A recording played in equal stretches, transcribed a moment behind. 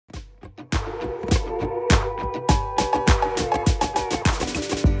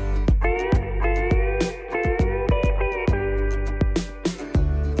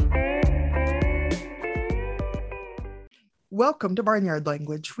Welcome to Barnyard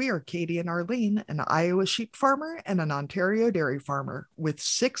Language. We are Katie and Arlene, an Iowa sheep farmer and an Ontario dairy farmer, with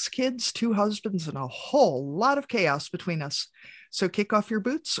 6 kids, 2 husbands, and a whole lot of chaos between us. So kick off your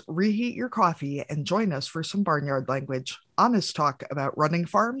boots, reheat your coffee, and join us for some Barnyard Language, honest talk about running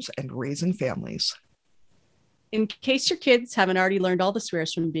farms and raising families. In case your kids haven't already learned all the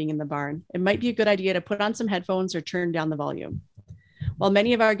swears from being in the barn, it might be a good idea to put on some headphones or turn down the volume. While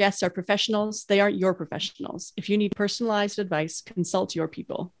many of our guests are professionals, they aren't your professionals. If you need personalized advice, consult your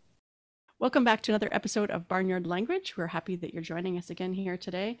people. Welcome back to another episode of Barnyard Language. We're happy that you're joining us again here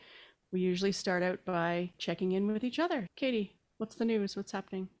today. We usually start out by checking in with each other. Katie, what's the news? What's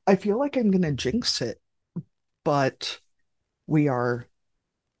happening? I feel like I'm going to jinx it, but we are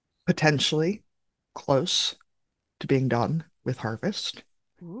potentially close to being done with harvest.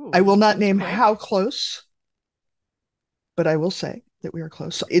 Ooh, I will not name quick. how close, but I will say that we are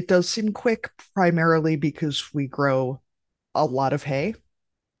close. It does seem quick, primarily because we grow a lot of hay.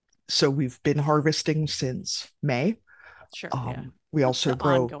 So we've been harvesting since May. Sure, yeah. We That's also the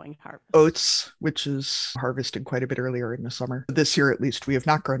grow ongoing harvest. oats, which is harvested quite a bit earlier in the summer. This year, at least, we have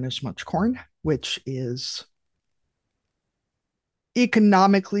not grown as much corn, which is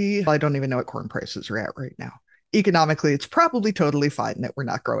economically, I don't even know what corn prices are at right now. Economically, it's probably totally fine that we're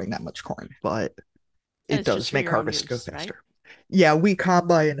not growing that much corn, but it does make harvest go faster. Right? Yeah, we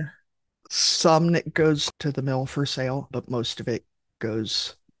combine some that goes to the mill for sale, but most of it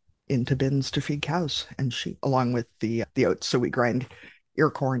goes into bins to feed cows and sheep, along with the oats. So we grind ear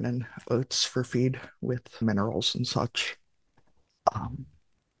corn and oats for feed with minerals and such.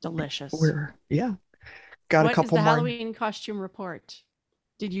 Delicious. Yeah, got what a couple is the more. Halloween costume report?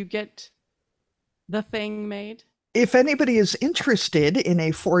 Did you get the thing made? If anybody is interested in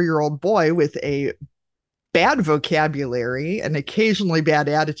a 4-year-old boy with a bad vocabulary and occasionally bad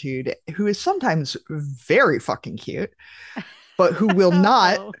attitude, who is sometimes very fucking cute, but who will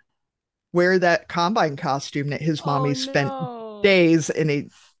not wear that combine costume that his mommy spent days and an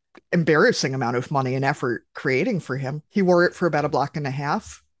embarrassing amount of money and effort creating for him. He wore it for about a block and a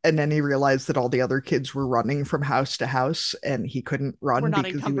half. And then he realized that all the other kids were running from house to house and he couldn't run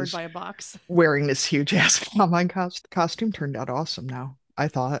because he was by a box. Wearing this huge ass combine costume. Turned out awesome now, I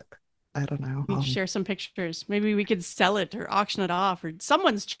thought. I don't know. We need to share some pictures. Maybe we could sell it or auction it off, or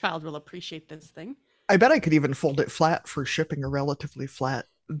someone's child will appreciate this thing. I bet I could even fold it flat for shipping, or relatively flat.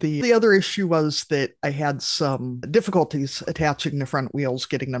 The other issue was that I had some difficulties attaching the front wheels,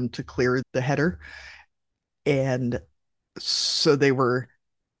 getting them to clear the header. And so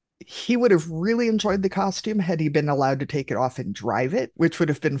he would have really enjoyed the costume had he been allowed to take it off and drive it, which would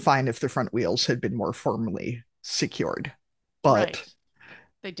have been fine if the front wheels had been more firmly secured. But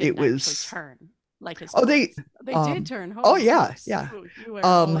they didn't actually turn like his they did turn. Yeah. You were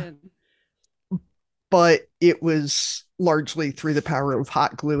all in. But it was largely through the power of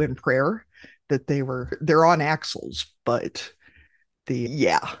hot glue and prayer that they're on axles, but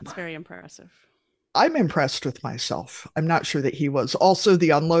it's very impressive. I'm impressed with myself. I'm not sure that he was. Also,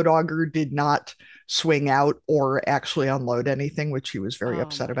 the unload auger did not swing out or actually unload anything, which he was very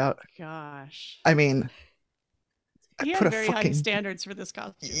upset about. Gosh. I mean, he had very high standards for this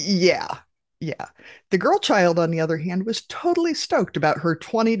costume. Yeah. The girl child, on the other hand, was totally stoked about her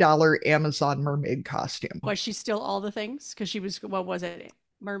 $20 Amazon mermaid costume. Was she still all the things? Because she was, what was it?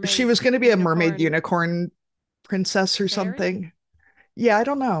 Mermaid. She was going to be a mermaid unicorn princess or something. Yeah, I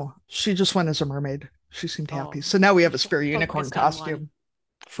don't know. She just went as a mermaid. She seemed happy. So now we have a spare unicorn costume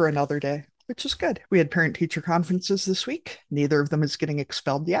for another day, which is good. We had parent-teacher conferences this week. Neither of them is getting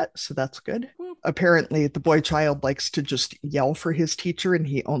expelled yet, so that's good. Apparently, the boy child likes to just yell for his teacher, and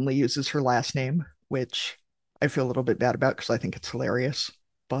he only uses her last name, which I feel a little bit bad about because I think it's hilarious.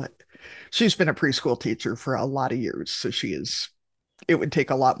 But she's been a preschool teacher for a lot of years, so it would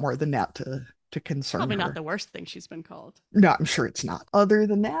take a lot more than that to concern Probably her. Not the worst thing she's been called. No, I'm sure it's not. Other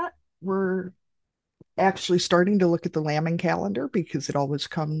than that, we're actually starting to look at the lambing calendar because it always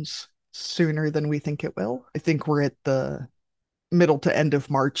comes sooner than we think it will. I think we're at the middle to end of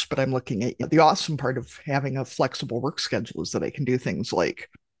March, but I'm looking at the awesome part of having a flexible work schedule is that I can do things like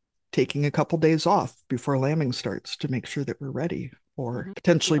taking a couple days off before lambing starts to make sure that we're ready, or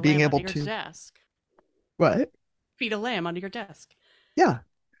potentially being able to desk. What? Feed a lamb under your desk. Yeah.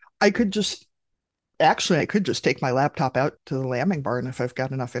 I could just take my laptop out to the lambing barn if I've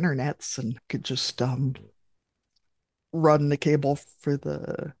got enough internets, and could just run the cable for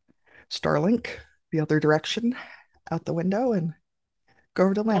the Starlink the other direction out the window and go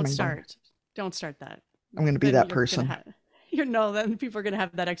over to lambing barn. Don't start that. I'm going to be that person. Then people are going to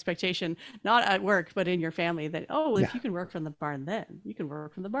have that expectation, not at work, but in your family, that, if you can work from the barn, then you can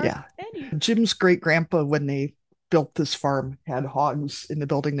work from the barn. Yeah. Jim's great grandpa, when they built this farm, had hogs in the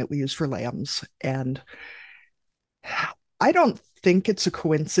building that we use for lambs. And I don't think it's a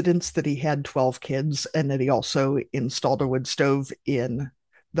coincidence that he had 12 kids and that he also installed a wood stove in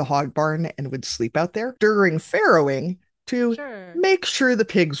the hog barn and would sleep out there during farrowing to Sure. make sure the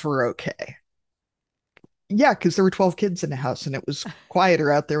pigs were okay. Yeah, because there were 12 kids in the house and it was quieter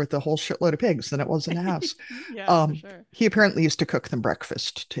out there with a whole shitload of pigs than it was in the house. Yeah, for sure. He apparently used to cook them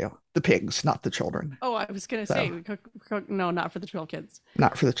breakfast too. The pigs, not the children. Oh, I was going to say, we cook, no, not for the 12 kids.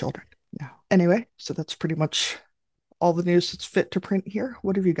 Not for the children. No. Anyway, so that's pretty much all the news that's fit to print here.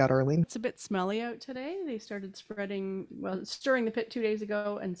 What have you got, Arlene? It's a bit smelly out today. They started stirring the pit 2 days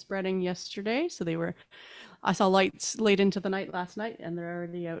ago and spreading yesterday. So I saw lights late into the night last night, and they're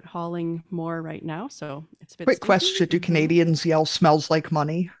already out hauling more right now. So it's a bit. Quick question: do Canadians yell "smells like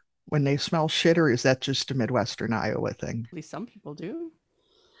money" when they smell shit, or is that just a Midwestern Iowa thing? At least some people do.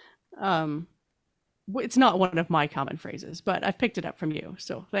 It's not one of my common phrases, but I've picked it up from you.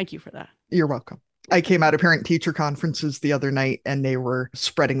 So thank you for that. You're welcome. I came out of parent teacher conferences the other night and they were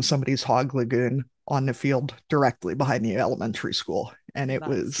spreading somebody's hog lagoon on the field directly behind the elementary school. And it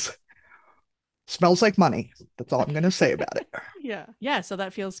was smells like money. That's all I'm going to say about it. Yeah. So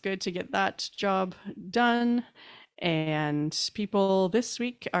that feels good to get that job done. And people this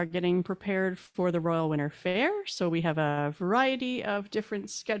week are getting prepared for the Royal Winter Fair. So we have a variety of different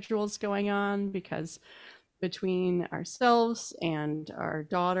schedules going on because between ourselves and our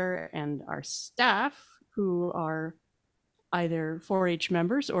daughter and our staff, who are either 4-H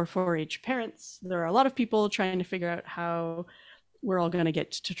members or 4-H parents, there are a lot of people trying to figure out how we're all going to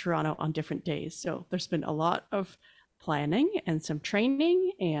get to Toronto on different days. So there's been a lot of planning and some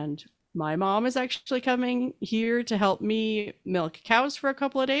training, and my mom is actually coming here to help me milk cows for a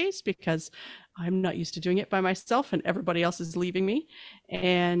couple of days because I'm not used to doing it by myself and everybody else is leaving me.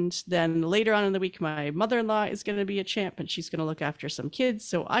 And then later on in the week, my mother-in-law is going to be a champ and she's going to look after some kids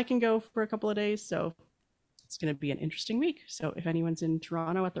so I can go for a couple of days. So it's going to be an interesting week. So if anyone's in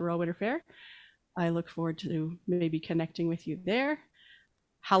Toronto at the Royal Winter Fair, I look forward to maybe connecting with you there.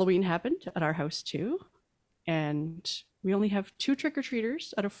 Halloween happened at our house too. And we only have 2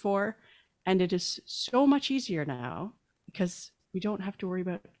 trick-or-treaters out of 4. And it is so much easier now because we don't have to worry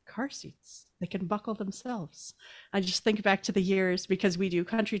about car seats. They can buckle themselves. I just think back to the years because we do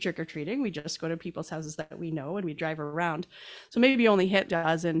country trick-or-treating. We just go to people's houses that we know and we drive around. So maybe only hit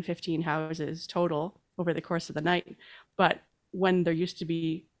 12, 15 houses total over the course of the night. But when there used to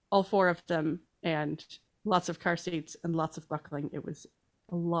be all 4 of them and lots of car seats and lots of buckling, it was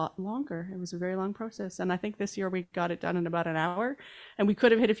a lot longer. It was a very long process. And I think this year we got it done in about an hour. And we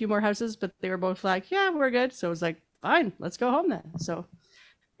could have hit a few more houses, but they were both like, yeah, we're good. So it was like, fine, let's go home then. So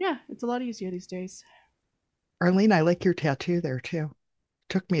yeah, it's a lot easier these days. Arlene, I like your tattoo there too.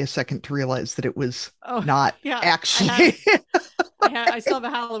 Took me a second to realize that it was not actually. I still have a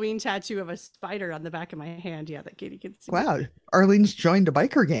Halloween tattoo of a spider on the back of my hand. Yeah, that Katie can see. Wow. Arlene's joined a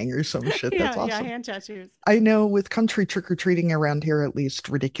biker gang or some shit. That's awesome. Yeah, hand tattoos. I know with country trick-or-treating around here, at least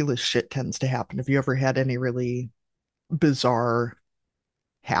ridiculous shit tends to happen. Have you ever had any really bizarre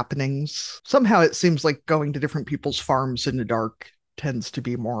happenings? Somehow it seems like going to different people's farms in the dark tends to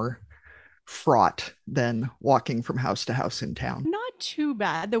be more fraught than walking from house to house in town. Not too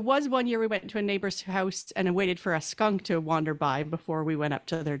bad. There was one year we went to a neighbor's house and waited for a skunk to wander by before we went up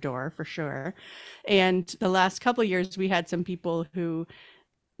to their door, for sure. And the last couple of years we had some people who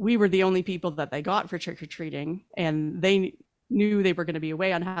we were the only people that they got for trick-or-treating, and they knew they were going to be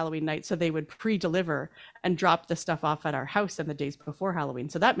away on Halloween night, so they would pre-deliver and drop the stuff off at our house in the days before Halloween.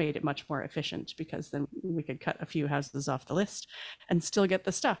 So that made it much more efficient because then we could cut a few houses off the list and still get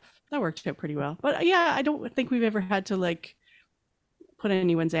the stuff. That worked out pretty well. But yeah, I don't think we've ever had to like put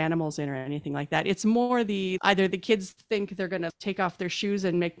anyone's animals in or anything like that. It's more either the kids think they're going to take off their shoes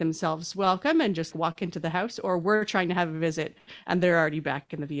and make themselves welcome and just walk into the house, or we're trying to have a visit and they're already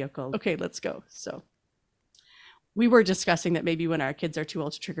back in the vehicle. Okay, let's go. So we were discussing that maybe when our kids are too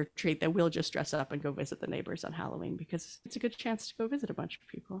old to trick or treat, that we'll just dress up and go visit the neighbors on Halloween because it's a good chance to go visit a bunch of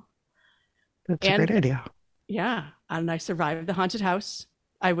people. That's a great idea. Yeah. And I survived the haunted house.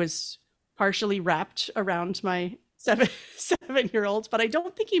 I was partially wrapped around my seven-year-old, but I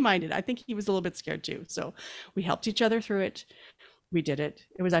don't think he minded. I think he was a little bit scared too. So we helped each other through it. We did it.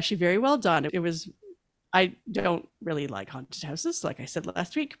 It was actually very well done. I don't really like haunted houses, like I said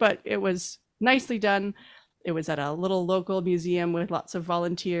last week, but it was nicely done. It was at a little local museum with lots of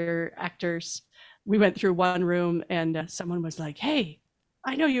volunteer actors. We went through one room and someone was like, hey,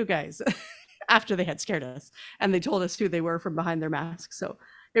 I know you guys, after they had scared us. And they told us who they were from behind their masks. So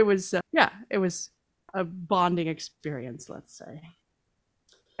it was, it was a bonding experience, let's say.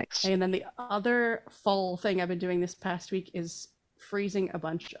 Nice. And then the other fall thing I've been doing this past week is freezing a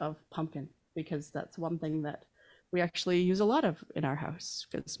bunch of pumpkin, because that's one thing that we actually use a lot of in our house,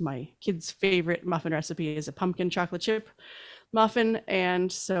 because my kid's favorite muffin recipe is a pumpkin chocolate chip muffin. And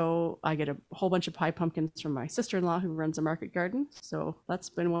so I get a whole bunch of pie pumpkins from my sister-in-law who runs a market garden. So that's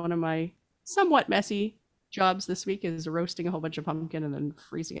been one of my somewhat messy jobs this week, is roasting a whole bunch of pumpkin and then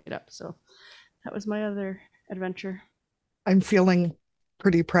freezing it up. So that was my other adventure. I'm feeling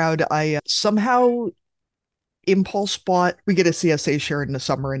pretty proud. I somehow impulse bought, we get a CSA share in the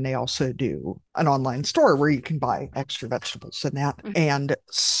summer, and they also do an online store where you can buy extra vegetables and that. Mhm. And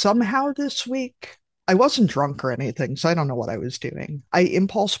somehow this week, I wasn't drunk or anything, so I don't know what I was doing. I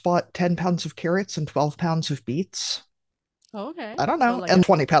impulse bought 10 pounds of carrots and 12 pounds of beets. Oh, okay. I don't So know, like and a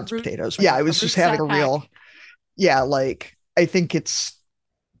 20 pounds of root, potatoes. like Yeah, I a was root just having sack a real, pack. yeah, like I think it's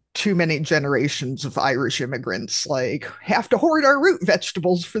too many generations of Irish immigrants like have to hoard our root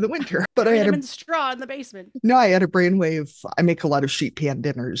vegetables for the winter. But I Bury had them a in straw in the basement. no, I had a brainwave. I make a lot of sheet pan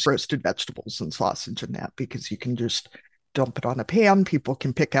dinners, roasted vegetables and sausage and that, because you can just dump it on a pan. People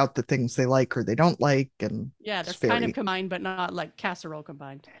can pick out the things they like or they don't like, and Yeah, they're it's kind of very, combined, but not like casserole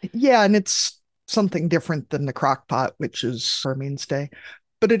combined. yeah, and it's something different than the crock pot, which is our mainstay.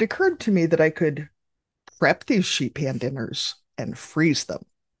 But it occurred to me that I could prep these sheet pan dinners and freeze them,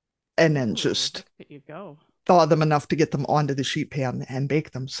 and then Ooh, just look at you go. thaw them enough to get them onto the sheet pan and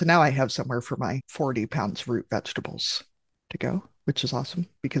bake them. So now I have somewhere for my 40 pounds of root vegetables to go, which is awesome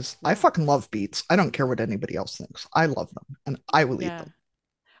because I Yeah. fucking love beets. I don't care what anybody else thinks. I love them and I will eat Yeah. them.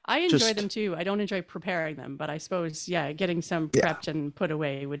 I enjoy them Just, too. I don't enjoy preparing them, but I suppose, yeah, getting some yeah, prepped and put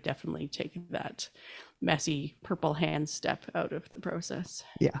away would definitely take that messy purple hand step out of the process.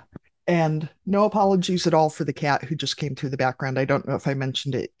 yeah. And no apologies at all for the cat who just came through the background. I don't know if I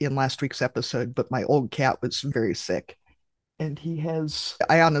mentioned it in last week's episode, but my old cat was very sick. And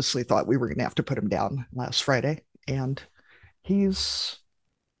I honestly thought we were going to have to put him down last Friday. And he's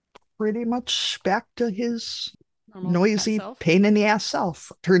pretty much back to his Normal cat noisy self. pain in the ass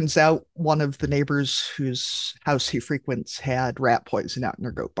self. Turns out one of the neighbors whose house he frequents had rat poison out in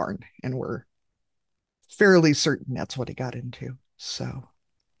their goat barn, and we're fairly certain that's what he got into. So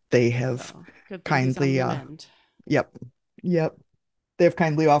they have So good thing he's on kindly, the mend. yep, yep, they've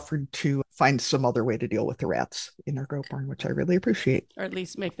kindly offered to find some other way to deal with the rats in their goat barn, which I really appreciate. Or at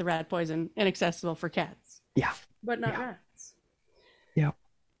least make the rat poison inaccessible for cats, Yeah, but not yeah, rats. yeah.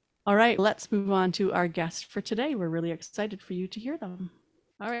 All right, let's move on to our guest for today. We're really excited for you to hear them.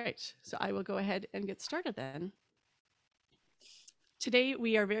 All right, so I will go ahead and get started then. Today,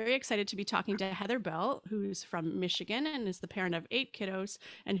 we are very excited to be talking to Heather Bell, who's from Michigan and is the parent of 8 kiddos,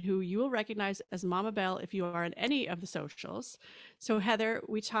 and who you will recognize as Mama Bell if you are on any of the socials. So, Heather,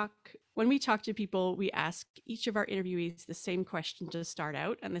 when we talk to people, we ask each of our interviewees the same question to start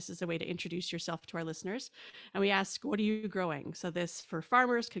out, and this is a way to introduce yourself to our listeners. And we ask, what are you growing? So this, for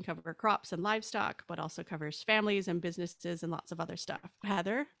farmers, can cover crops and livestock, but also covers families and businesses and lots of other stuff.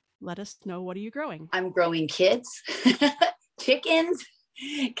 Heather, let us know, what are you growing? I'm growing kids, chickens,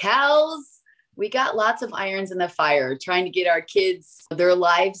 cows. We got lots of irons in the fire trying to get our kids their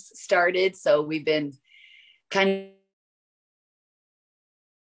lives started. So we've been kind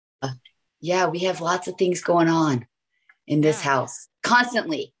of, yeah, we have lots of things going on in this house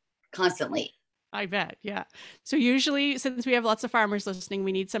constantly. I bet. Yeah. So usually, since we have lots of farmers listening,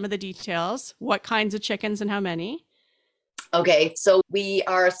 we need some of the details. What kinds of chickens and how many? Okay. So we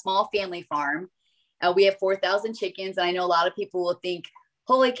are a small family farm. We have 4,000 chickens. And I know a lot of people will think,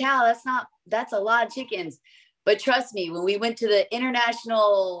 holy cow, that's a lot of chickens. But trust me, when we went to the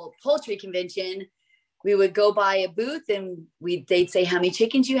International Poultry Convention, we would go by a booth and they'd say how many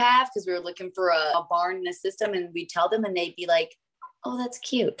chickens you have, because we were looking for a barn in the system, and we'd tell them and they'd be like, oh, that's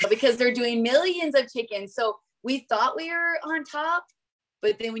cute, because they're doing millions of chickens. So we thought we were on top,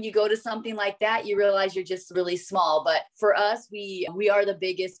 but then when you go to something like that, you realize you're just really small. But for us, we are the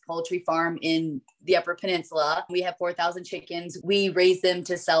biggest poultry farm in the Upper Peninsula. We have 4,000 chickens. We raise them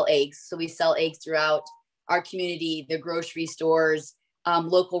to sell eggs. So we sell eggs throughout our community, the grocery stores,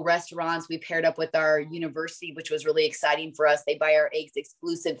 local restaurants. We paired up with our university, which was really exciting for us. They buy our eggs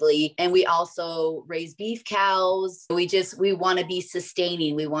exclusively. And we also raise beef cows. We want to be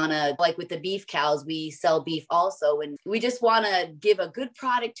sustaining. We want to, like with the beef cows, we sell beef also. And we just want to give a good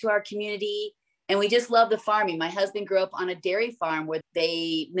product to our community. And we just love the farming. My husband grew up on a dairy farm where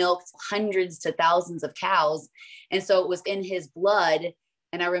they milked hundreds to thousands of cows. And so it was in his blood.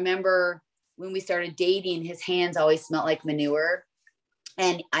 And I remember when we started dating, his hands always smelled like manure.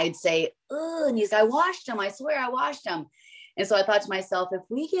 And I'd say, oh, and he's, I washed them. I swear I washed them. And so I thought to myself, if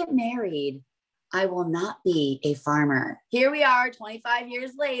we get married, I will not be a farmer. Here we are 25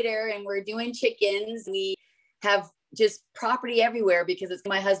 years later, and we're doing chickens. We have just property everywhere because it's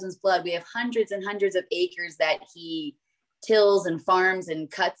my husband's blood. We have hundreds and hundreds of acres that he tills and farms and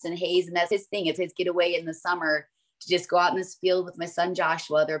cuts and hays. And that's his thing. It's his getaway in the summer to just go out in this field with my son,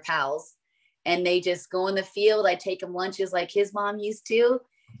 Joshua, they're pals. And they just go in the field. I take them lunches like his mom used to.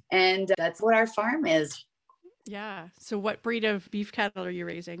 And that's what our farm is. Yeah. So what breed of beef cattle are you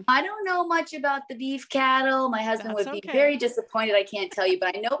raising? I don't know much about the beef cattle. My husband would be very disappointed. I can't tell you,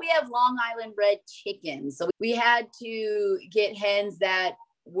 but I know we have Long Island bred chickens. So we had to get hens that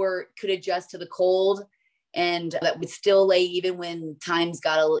could adjust to the cold and that would still lay even when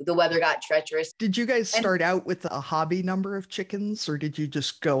the weather got treacherous. Did you guys start out with a hobby number of chickens, or did you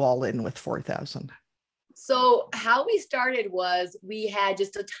just go all in with 4,000? So how we started was we had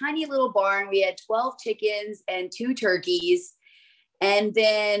just a tiny little barn. We had 12 chickens and 2 turkeys. And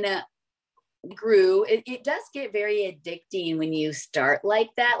then grew. It does get very addicting when you start like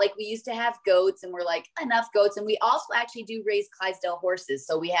that. Like we used to have goats and we're like, enough goats. And we also actually do raise Clydesdale horses.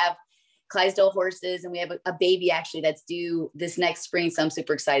 So we have Clydesdale horses and we have a baby actually that's due this next spring. So I'm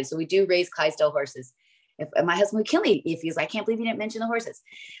super excited. So we do raise Clydesdale horses. My husband would kill me if he's like, I can't believe you didn't mention the horses.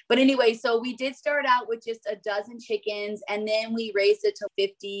 But anyway, so we did start out with just a dozen chickens and then we raised it to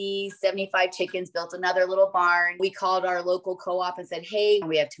 50, 75 chickens, built another little barn. We called our local co-op and said, hey,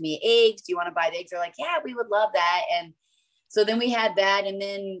 we have too many eggs. Do you want to buy the eggs? They're like, yeah, we would love that. And so then we had that. And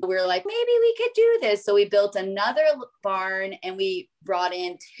then we were like, maybe we could do this. So we built another barn and we brought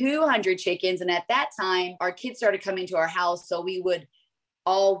in 200 chickens. And at that time, our kids started coming to our house. So we would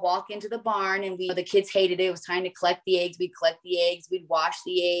all walk into the barn and the kids hated it. It was time to collect the eggs. We'd collect the eggs. We'd wash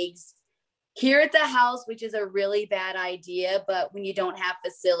the eggs here at the house, which is a really bad idea. But when you don't have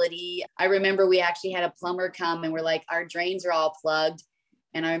facility, I remember we actually had a plumber come and we're like, our drains are all plugged.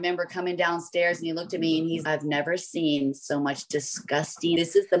 And I remember coming downstairs and he looked at me and I've never seen so much disgusting.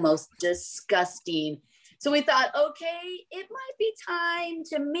 This is the most disgusting. So we thought, okay, it might be time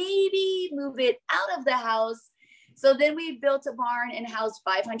to maybe move it out of the house. So then we built a barn and housed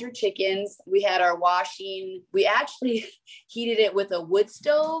 500 chickens. We had our washing. We actually heated it with a wood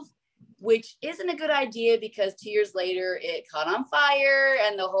stove, which isn't a good idea because 2 years later it caught on fire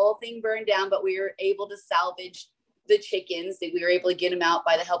and the whole thing burned down, but we were able to salvage the chickens. We were able to get them out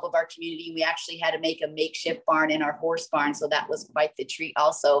by the help of our community. We actually had to make a makeshift barn in our horse barn. So that was quite the treat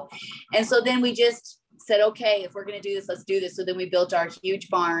also. And so then we just said, okay, if we're going to do this, let's do this. So then we built our huge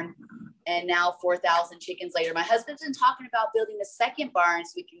barn. And now 4,000 chickens later, my husband's been talking about building a second barn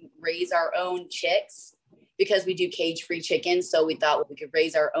so we can raise our own chicks because we do cage-free chickens. So we thought we could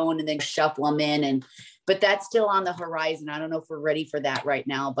raise our own and then shuffle them in. But that's still on the horizon. I don't know if we're ready for that right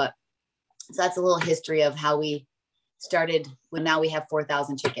now, but so that's a little history of how we started when now we have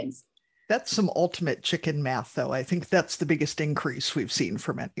 4,000 chickens. That's some ultimate chicken math, though. I think that's the biggest increase we've seen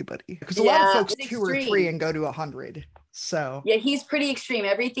from anybody. Because a lot of folks 2 or 3 and go to 100. So yeah, he's pretty extreme.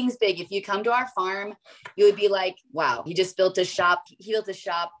 Everything's big. If you come to our farm, you would be like, wow, he just built a shop. He built a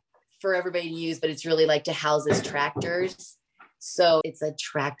shop for everybody to use, but it's really like to house his tractors. So it's a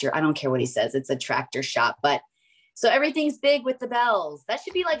tractor. I don't care what he says. It's a tractor shop. But so everything's big with the bells. That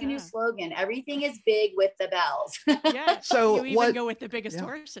should be like a new slogan. Everything is big with the bells. Yeah. So you even go with the biggest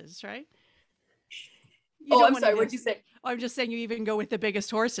horses, right? I'm sorry. What'd you say? I'm just saying you even go with the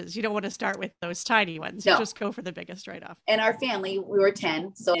biggest horses. You don't want to start with those tiny ones. You just go for the biggest right off. And our family, we were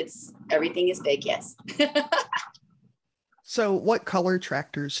 10. So everything is big. Yes. So what color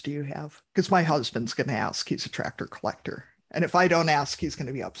tractors do you have? Because my husband's going to ask. He's a tractor collector. And if I don't ask, he's going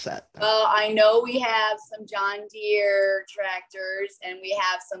to be upset. Well, I know we have some John Deere tractors and we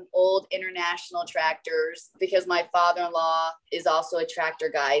have some old International tractors because my father-in-law is also a tractor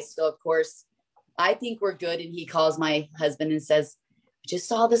guy. So of course, I think we're good. And he calls my husband and says, I just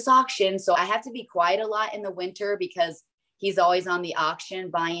saw this auction. So I have to be quiet a lot in the winter because he's always on the auction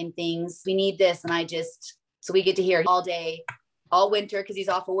buying things. We need this. And so we get to hear all day, all winter, because he's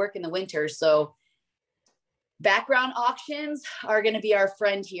off of work in the winter. So background auctions are going to be our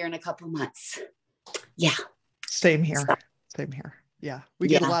friend here in a couple of months. Yeah. Same here. Same here. Yeah. We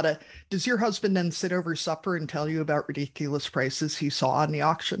get a lot of, does your husband then sit over supper and tell you about ridiculous prices he saw on the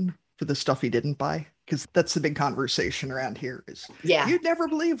auction for the stuff he didn't buy? Because that's the big conversation around here is, you'd never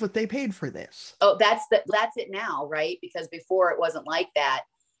believe what they paid for this. Oh, that's it now, right? Because before it wasn't like that.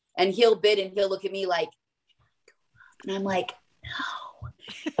 And he'll bid and he'll look at me like, and I'm like, no.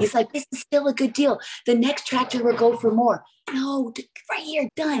 He's like, this is still a good deal. The next tractor will go for more. No, right here,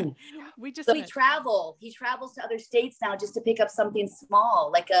 done. So he travels to other states now just to pick up something small,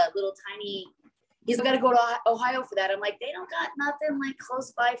 like a little tiny He's got to go to Ohio for that. I'm like, they don't got nothing like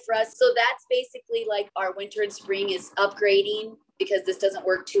close by for us. So that's basically like our winter and spring is upgrading because this doesn't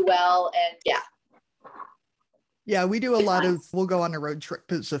work too well. And yeah. Yeah, we do we'll go on a road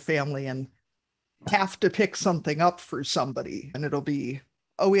trip as a family and have to pick something up for somebody. And it'll be,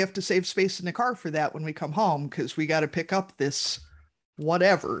 oh, we have to save space in the car for that when we come home because we got to pick up this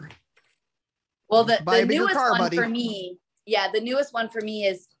whatever. Well, the newest car, one buddy. For me, the newest one for me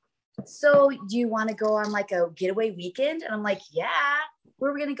is, so do you want to go on like a getaway weekend? And I'm like, yeah.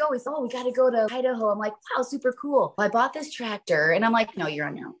 Where are we going to go? He's, oh, we got to go to Idaho. I'm like, wow, super cool. Well, I bought this tractor. And I'm like, no, you're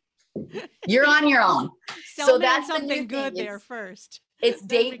on your own. You're on your own. So that's something good there first. It's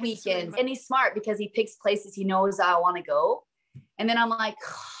date weekend. And he's smart because he picks places he knows I want to go. And then I'm like,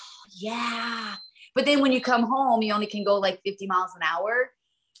 oh, yeah. But then when you come home, you only can go like 50 miles an hour.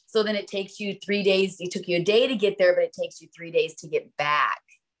 So then it takes you 3 days. It took you a day to get there, but it takes you 3 days to get back.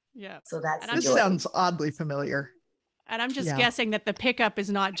 Yeah. So this sounds oddly familiar. And I'm just guessing that the pickup is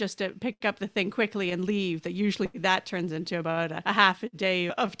not just to pick up the thing quickly and leave, that usually that turns into about a half a day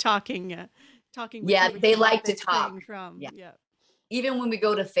of talking. Yeah, they like to talk. Yeah. Even when we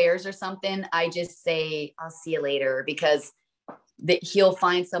go to fairs or something, I just say, I'll see you later, because he'll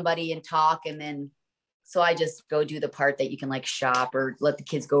find somebody and talk. And then, so I just go do the part that you can like shop or let the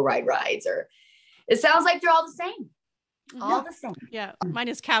kids go ride rides, or it sounds like they're all the same. All the same. Yeah, mine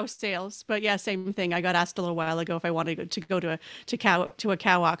is cow sales, but yeah, same thing. I got asked a little while ago if I wanted to go to a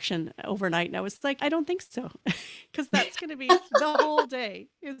cow auction overnight, and I was like, I don't think so, because that's going to be the whole day.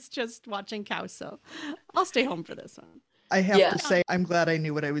 It's just watching cows, so I'll stay home for this one. I have to say, I'm glad I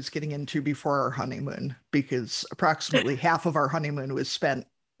knew what I was getting into before our honeymoon, because approximately half of our honeymoon was spent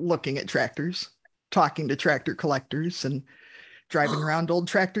looking at tractors, talking to tractor collectors, and driving around old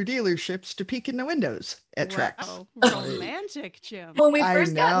tractor dealerships to peek in the windows at tracks. Romantic, Jim. When we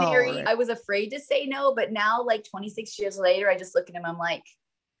first got married, right? I was afraid to say no, but now, like 26 years later, I just look at him, I'm like,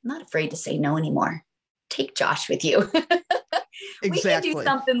 I'm not afraid to say no anymore. Take Josh with you. Exactly. We can do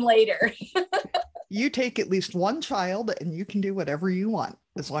something later. You take at least one child and you can do whatever you want,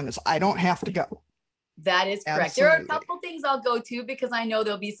 as long as I don't have to go. That is correct. Absolutely. There are a couple things I'll go to because I know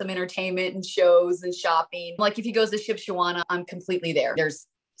there'll be some entertainment and shows and shopping. Like if he goes to Shipshewana, I'm completely there. There's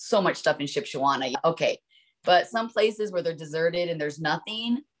so much stuff in Shipshewana. Okay. But some places where they're deserted and there's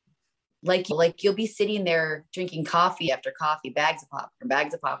nothing, like you'll be sitting there drinking coffee after coffee, bags of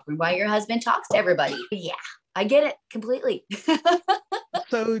popcorn while your husband talks to everybody. Yeah, I get it completely.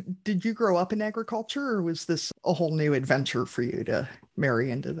 So did you grow up in agriculture, or was this a whole new adventure for you to marry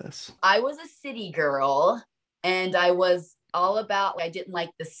into this? I was a city girl, and I was all about, I didn't like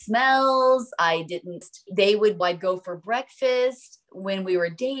the smells. I'd go for breakfast when we were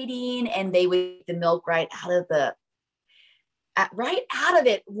dating, and they would get the milk right out of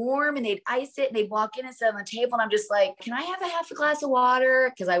it, warm, and they'd ice it, and they'd walk in and sit on the table. And I'm just like, can I have a half a glass of water?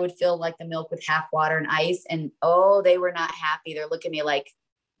 Because I would fill like the milk with half water and ice. And they were not happy. They're looking at me like,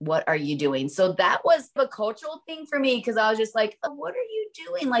 what are you doing? So that was a cultural thing for me, because I was just like, what are you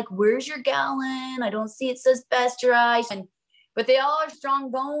doing? Like, where's your gallon? I don't see it says pasteurized. But they all are strong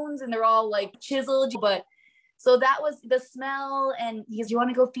bones and they're all like chiseled. But so that was the smell. And he goes, you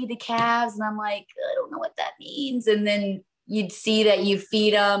want to go feed the calves? And I'm like, I don't know what that means. And then you'd see that you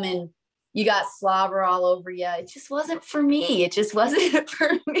feed them and you got slobber all over you. It just wasn't for me.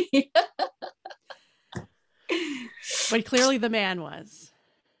 But clearly the man was.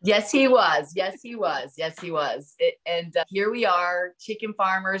 Yes, he was. Here we are, chicken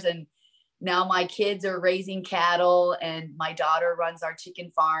farmers. And now my kids are raising cattle and my daughter runs our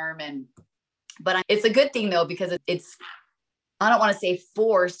chicken farm. But it's a good thing though, because it's, I don't want to say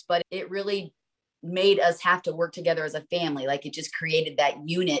forced, but it really made us have to work together as a family. Like it just created that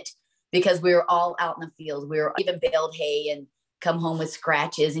unit, because we were all out in the field. We were even baled hay and come home with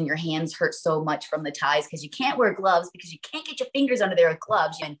scratches, and your hands hurt so much from the ties because you can't wear gloves because you can't get your fingers under there with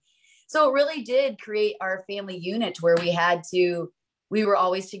gloves. And so it really did create our family unit where we were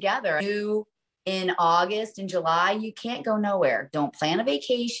always together. In August and July, you can't go nowhere. Don't plan a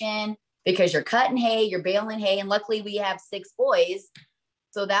vacation because you're cutting hay, you're baling hay. And luckily we have 6 boys.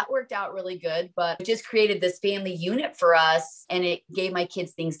 So that worked out really good, but it just created this family unit for us, and it gave my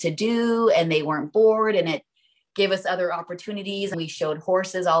kids things to do and they weren't bored, and it gave us other opportunities. We showed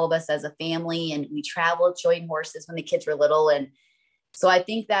horses, all of us as a family, and we traveled showing horses when the kids were little. And so I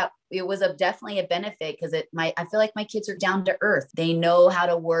think that it was definitely a benefit, because I feel like my kids are down to earth. They know how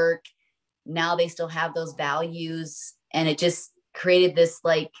to work. Now they still have those values, and it just created this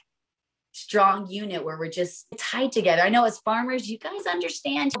like strong unit where we're just tied together. I know as farmers, you guys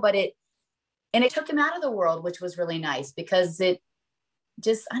understand, but it took him out of the world, which was really nice, because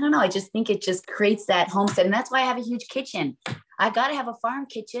just, I don't know. I just think it just creates that homestead. And that's why I have a huge kitchen. I got to have a farm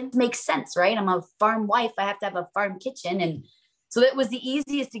kitchen. It makes sense, right? I'm a farm wife. I have to have a farm kitchen. And so that was the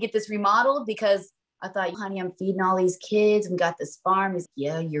easiest to get this remodeled because I thought, honey, I'm feeding all these kids. We got this farm. He's,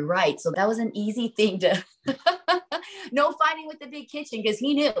 yeah, you're right. So that was an easy thing to, no fighting with the big kitchen because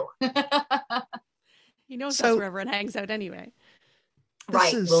he knew. He knows that's where everyone hangs out anyway.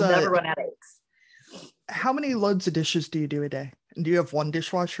 Right. We'll never run out of eggs. How many loads of dishes do you do a day? And do you have one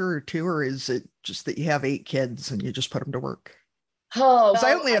dishwasher or two, or is it just that you have 8 kids and you just put them to work? Oh,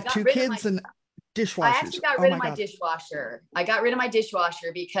 I only have 2 kids and dishwashers. I actually got rid of my dishwasher. I got rid of my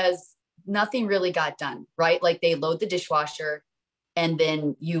dishwasher because nothing really got done, right? Like they load the dishwasher and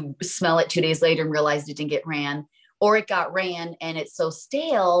then you smell it 2 days later and realize it didn't get ran, or it got ran and it's so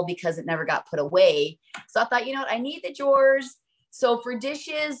stale because it never got put away. So I thought, you know what? I need the drawers. So for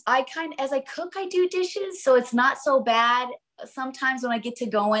dishes, as I cook, I do dishes. So it's not so bad. Sometimes when I get to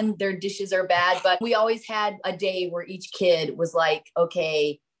going, their dishes are bad, but we always had a day where each kid was like,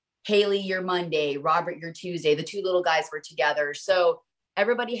 okay, Haley, you're Monday, Robert, you're Tuesday. The 2 little guys were together. So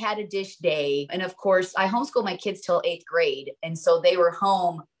everybody had a dish day. And of course, I homeschooled my kids till 8th grade. And so they were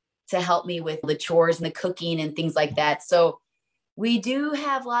home to help me with the chores and the cooking and things like that. So we do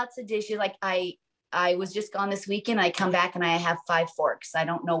have lots of dishes. Like I was just gone this weekend. I come back and I have 5 forks. I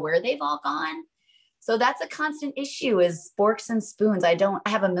don't know where they've all gone. So that's a constant issue is forks and spoons. I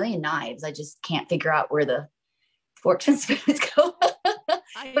have a million knives. I just can't figure out where the forks and spoons go.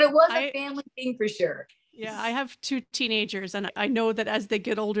 But it was a family thing for sure. Yeah, I have 2 teenagers, and I know that as they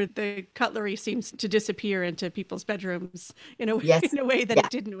get older, the cutlery seems to disappear into people's bedrooms in a way that it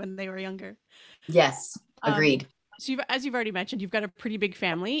didn't when they were younger. Yes, agreed. So as you've already mentioned, you've got a pretty big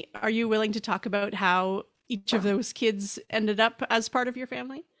family. Are you willing to talk about how each of those kids ended up as part of your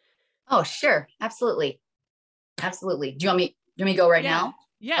family? Oh, sure. Absolutely. Absolutely. Do you want me to go right now?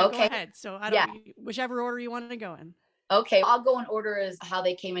 Yeah, okay. Go ahead. So whichever order you wanted to go in. Okay, I'll go in order as how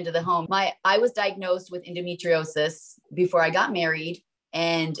they came into the home. I was diagnosed with endometriosis before I got married,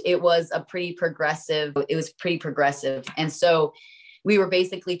 and it was pretty progressive. And so we were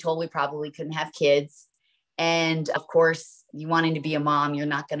basically told we probably couldn't have kids. And of course, you wanting to be a mom, you're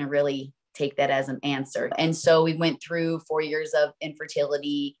not going to really take that as an answer. And so we went through 4 years of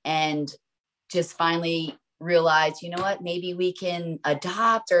infertility and just finally realized, you know what, maybe we can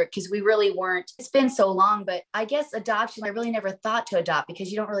adopt, or because we really weren't, it's been so long, but I guess adoption, I really never thought to adopt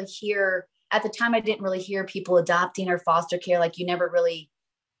because you don't really hear, at the time, I didn't really hear people adopting or foster care. Like you never really,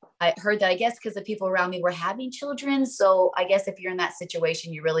 I heard that, I guess, because the people around me were having children. So I guess if you're in that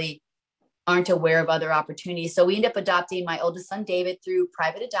situation, you really aren't aware of other opportunities. So we ended up adopting my oldest son, David, through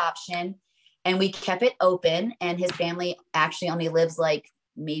private adoption, and we kept it open, and his family actually only lives like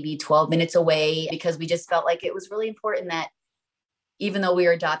maybe 12 minutes away because we just felt like it was really important that even though we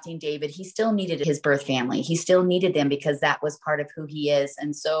were adopting David, he still needed his birth family. He still needed them because that was part of who he is.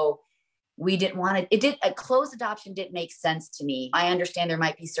 And so we didn't want a closed adoption didn't make sense to me. I understand there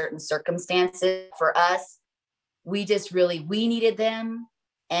might be certain circumstances for us. We needed them.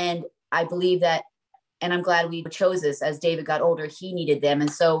 And I believe that, and I'm glad we chose this as David got older, he needed them. And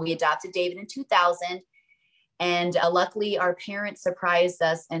so we adopted David in 2000. And luckily our parents surprised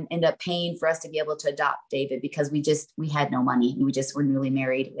us and ended up paying for us to be able to adopt David because we had no money. We just were newly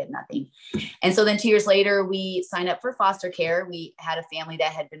married. We had nothing. And so then 2 years later, we signed up for foster care. We had a family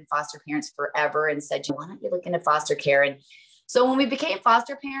that had been foster parents forever and said, why don't you look into foster care? And so when we became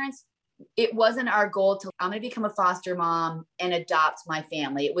foster parents, it wasn't our goal I'm going to become a foster mom and adopt my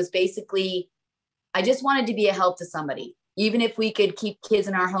family. It was basically, I just wanted to be a help to somebody. Even if we could keep kids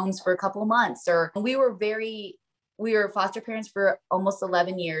in our homes for a couple of months, or we were foster parents for almost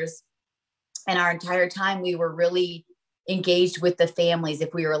 11 years. And our entire time we were really engaged with the families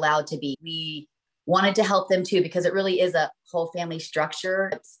if we were allowed to be. We wanted to help them too, because it really is a whole family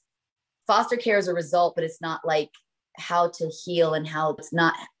structure. Foster care is a result, but it's not like how to heal and how it's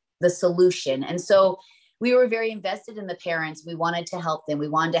not the solution. And so we were very invested in the parents. We wanted to help them. We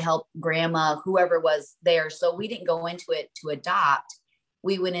wanted to help grandma, whoever was there. So we didn't go into it to adopt.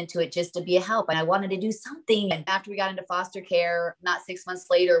 We went into it just to be a help. And I wanted to do something. And after we got into foster care, not 6 months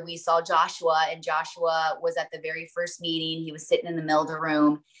later, we saw Joshua, and Joshua was at the very first meeting. He was sitting in the middle of the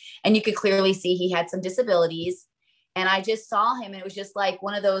room, and you could clearly see he had some disabilities. And I just saw him, and it was just like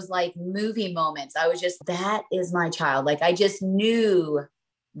one of those like movie moments. I was just, that is my child. Like I just knew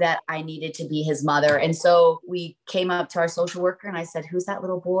that I needed to be his mother. And so we came up to our social worker and I said, who's that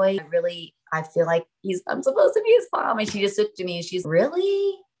little boy? I feel like I'm supposed to be his mom. And she just looked at me and she's,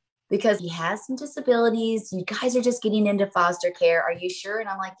 really? Because he has some disabilities. You guys are just getting into foster care. Are you sure? And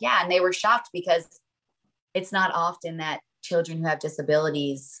I'm like, yeah. And they were shocked because it's not often that children who have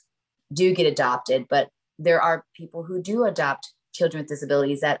disabilities do get adopted, but there are people who do adopt children with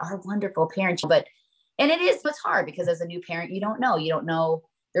disabilities that are wonderful parents. And it's hard because as a new parent, you don't know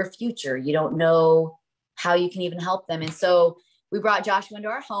their future. You don't know how you can even help them. And so we brought Joshua into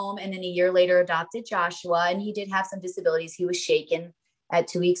our home, and then a year later adopted Joshua, and he did have some disabilities. He was shaken at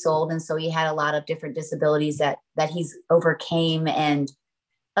 2 weeks old. And so he had a lot of different disabilities that he's overcame. And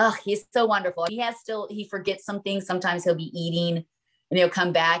he's so wonderful. He forgets some things. Sometimes he'll be eating and he'll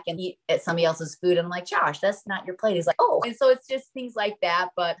come back and eat at somebody else's food. And I'm like, Josh, that's not your plate. He's like, oh. And so it's just things like that,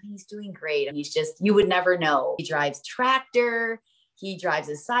 but he's doing great. And you would never know. He drives tractor. He drives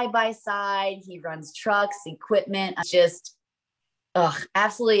a side-by-side. He runs trucks, equipment. It's just,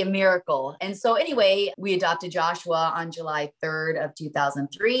 absolutely a miracle. And so anyway, we adopted Joshua on July 3rd of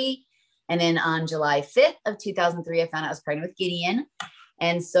 2003. And then on July 5th of 2003, I found out I was pregnant with Gideon.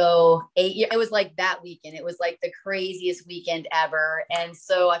 And so it was like that weekend. It was like the craziest weekend ever. And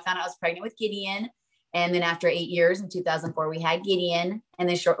so I found out I was pregnant with Gideon. And then after 8 years in 2004, we had Gideon. And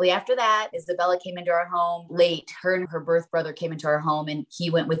then shortly after that, Isabella came into our home late. Her and her birth brother came into our home, and he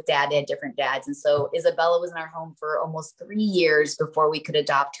went with dad. They had different dads. And so Isabella was in our home for almost 3 years before we could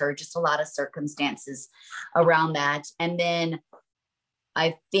adopt her. Just a lot of circumstances around that. And then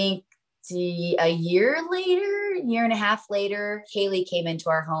I think a year and a half later, Haley came into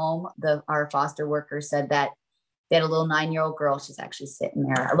our home. Our foster worker said that they had a little 9-year-old girl. She's actually sitting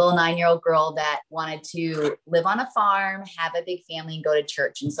there. A little 9-year-old girl that wanted to live on a farm, have a big family, and go to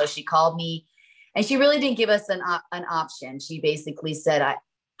church. And so she called me, and she really didn't give us an option. She basically said,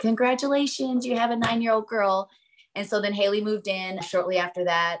 congratulations, you have a 9-year-old girl. And so then Haley moved in. Shortly after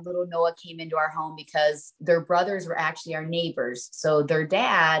that, little Noah came into our home because their brothers were actually our neighbors. So their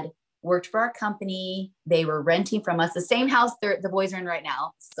dad worked for our company. They were renting from us, the same house the boys are in right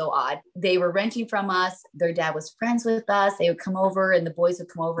now. So odd. They were renting from us. Their dad was friends with us. They would come over, and the boys would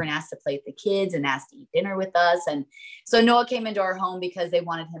come over and ask to play with the kids and ask to eat dinner with us. And so Noah came into our home because they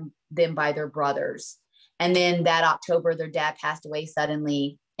wanted them by their brothers. And then that October, their dad passed away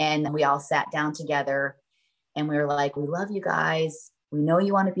suddenly, and we all sat down together, and we were like, we love you guys. We know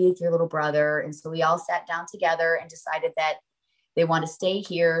you want to be with your little brother. And so we all sat down together and decided that they want to stay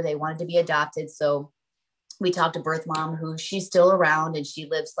here. They wanted to be adopted. So we talked to birth mom, who she's still around, and she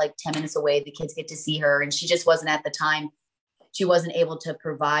lives like 10 minutes away. The kids get to see her, and she just wasn't at the time. She wasn't able to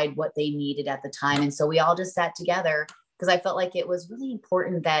provide what they needed at the time. And so we all just sat together because I felt like it was really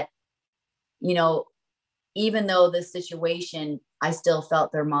important that, even though the situation, I still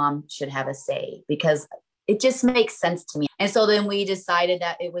felt their mom should have a say, because it just makes sense to me. And so then we decided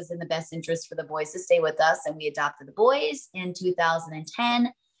that it was in the best interest for the boys to stay with us, and we adopted the boys in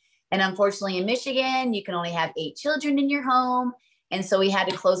 2010. And unfortunately in Michigan, you can only have 8 children in your home. And so we had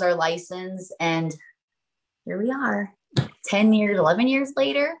to close our license, and here we are 11 years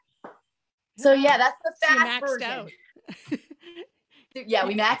later. So yeah, that's the fast version. Out. Yeah,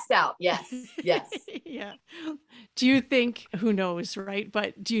 we maxed out. Yes. Yeah. Do you think, who knows, right?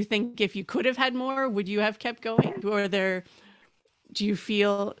 But do you think if you could have had more, would you have kept going? Or did you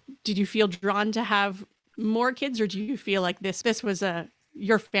feel drawn to have more kids, or do you feel like this was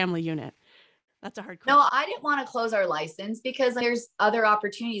your family unit? That's a hard question. No, I didn't want to close our license because there's other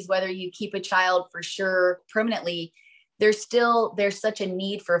opportunities, whether you keep a child for sure permanently, there's such a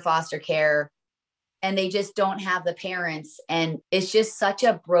need for foster care. And they just don't have the parents. And it's just such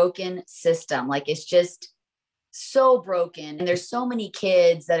a broken system. Like, it's just so broken. And there's so many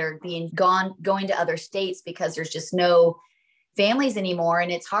kids that are going to other states because there's just no families anymore.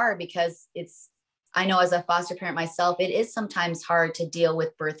 And it's hard because I know as a foster parent myself, it is sometimes hard to deal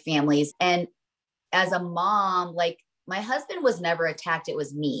with birth families. And as a mom, like, my husband was never attacked. It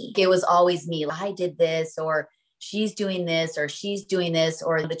was me. It was always me. Like, I did this, or she's doing this, or she's doing this,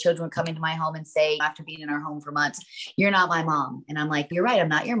 or the children would come into my home and say, after being in our home for months, you're not my mom. And I'm like, you're right. I'm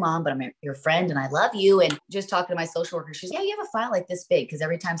not your mom, but I'm your friend, and I love you. And just talking to my social worker, she's, yeah, you have a file like this big, because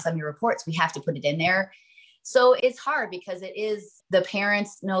every time somebody reports, we have to put it in there. So it's hard because the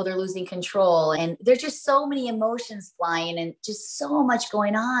parents know they're losing control, and there's just so many emotions flying and just so much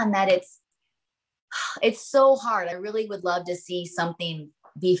going on that it's so hard. I really would love to see something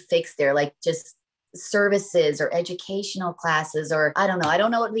be fixed there, like just services or educational classes, or I don't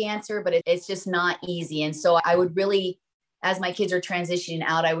know what the answer, but it's just not easy. And so I would really, as my kids are transitioning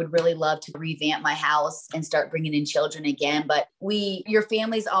out, I would really love to revamp my house and start bringing in children again. But your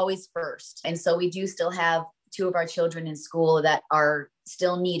family's always first. And so we do still have 2 of our children in school that are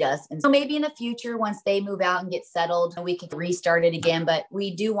still need us. And so maybe in the future, once they move out and get settled, we can restart it again. But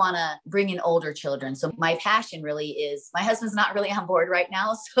we do want to bring in older children. So my passion really is, my husband's not really on board right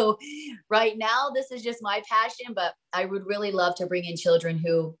now. So right now, this is just my passion, but I would really love to bring in children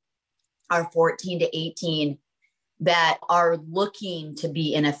who are 14 to 18 that are looking to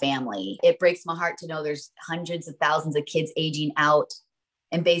be in a family. It breaks my heart to know there's hundreds of thousands of kids aging out.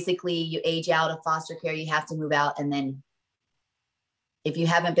 And basically you age out of foster care, you have to move out. And then if you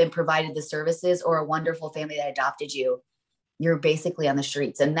haven't been provided the services or a wonderful family that adopted you, you're basically on the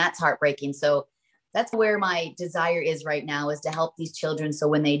streets. And that's heartbreaking. So that's where my desire is right now, is to help these children. So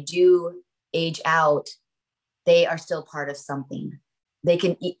when they do age out, they are still part of something. They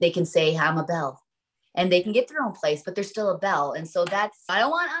can say, I'm a Belle. And they can get their own place, but they're still a Belle. And so I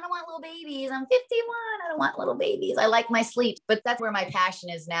don't want little babies. I'm 51. I don't want little babies. I like my sleep. But that's where my passion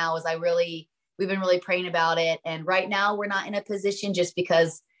is now, is we've been really praying about it. And right now we're not in a position, just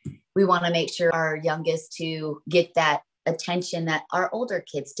because we want to make sure our youngest to get that attention that our older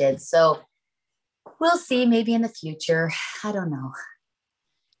kids did. So we'll see, maybe in the future. I don't know.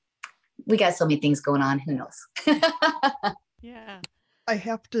 We got so many things going on. Who knows? Yeah. I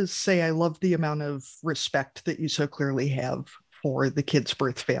have to say, I love the amount of respect that you so clearly have for the kids'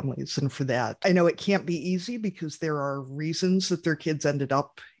 birth families. And for that, I know it can't be easy, because there are reasons that their kids ended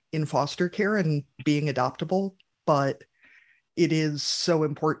up in foster care and being adoptable, but it is so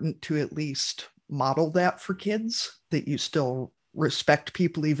important to at least model that for kids, that you still respect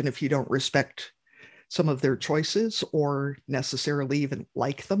people, even if you don't respect some of their choices or necessarily even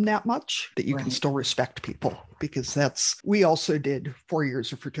like them that much, that you can still respect people. Because we also did 4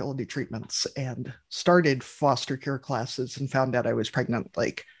 years of fertility treatments and started foster care classes and found out I was pregnant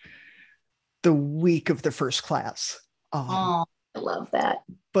like the week of the first class. Oh, I love that.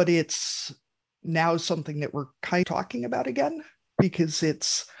 But it's now something that we're kind of talking about again, because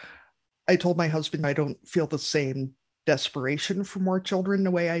I told my husband I don't feel the same desperation for more children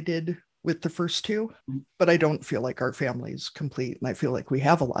the way I did with the first two, but I don't feel like our family's complete, and I feel like we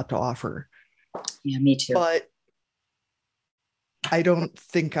have a lot to offer. Yeah, me too. But I don't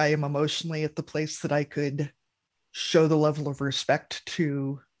think I am emotionally at the place that I could show the level of respect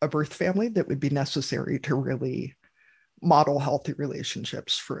to a birth family that would be necessary to really model healthy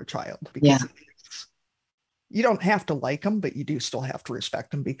relationships for a child. Because you don't have to like them, but you do still have to respect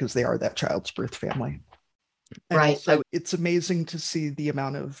them, because they are that child's birth family. And right. So it's amazing to see the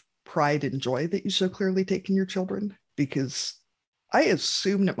amount of pride and joy that you so clearly take in your children, because I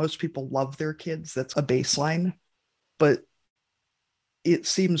assume that most people love their kids. That's a baseline, but it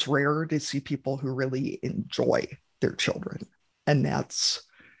seems rare to see people who really enjoy their children. And that's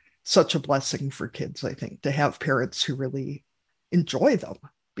such a blessing for kids, I think, to have parents who really enjoy them,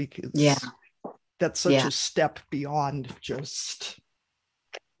 because that's such a step beyond just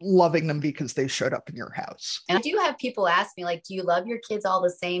loving them because they showed up in your house. And I do have people ask me, like, do you love your kids all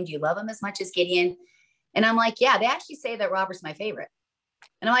the same? Do you love them as much as Gideon? And I'm like, yeah, they actually say that Robert's my favorite.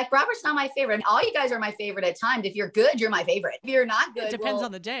 And I'm like, Robert's not my favorite. And all you guys are my favorite at times. If you're good, you're my favorite. If you're not good, it depends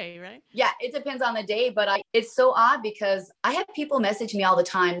on the day, right? Yeah, it depends on the day. But it's so odd, because I have people message me all the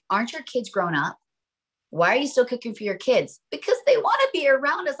time. Aren't your kids grown up? Why are you still cooking for your kids? Because they want to be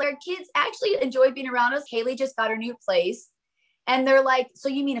around us. Like, our kids actually enjoy being around us. Haley just got her new place. And they're like, so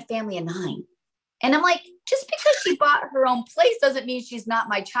you mean a family of 9? And I'm like, just because she bought her own place doesn't mean she's not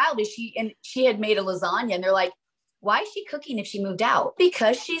my child. And she had made a lasagna, and they're like, why is she cooking if she moved out?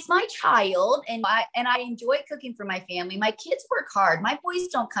 Because she's my child. And I enjoy cooking for my family. My kids work hard. My boys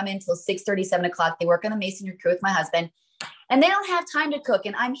don't come in until 6:30, 7 o'clock. They work on the masonry crew with my husband, and they don't have time to cook.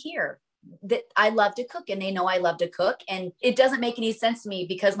 And I'm here. That I love to cook, and they know I love to cook. And it doesn't make any sense to me,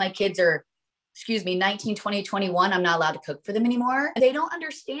 because my kids are 19, 20, 21. I'm not allowed to cook for them anymore. They don't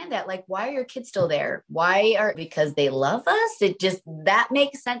understand that. Like, why are your kids still there? Because they love us. That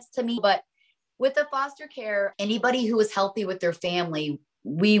makes sense to me. But with the foster care, anybody who was healthy with their family,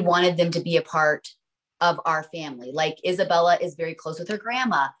 we wanted them to be a part of our family. Like, Isabella is very close with her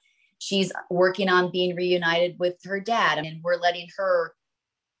grandma. She's working on being reunited with her dad, and we're letting her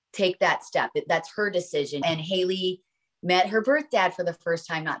take that step. That's her decision. And Haley met her birth dad for the first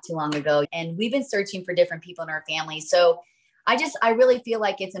time not too long ago. And we've been searching for different people in our family. So I really feel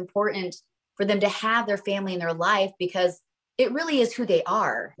like it's important for them to have their family in their life, because it really is who they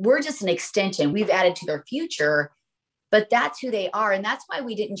are. We're just an extension. We've added to their future, but that's who they are. And that's why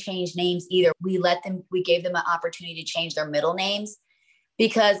we didn't change names either. We gave them an opportunity to change their middle names,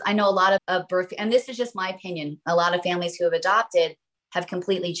 because I know a lot of birth, and this is just my opinion, a lot of families who have adopted have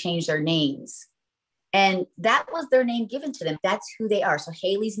completely changed their names. And that was their name given to them. That's who they are. So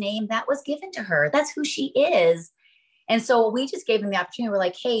Haley's name, that was given to her. That's who she is. And so we just gave them the opportunity. We're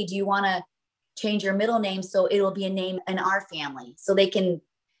like, hey, do you want to change your middle name so it'll be a name in our family? So they can,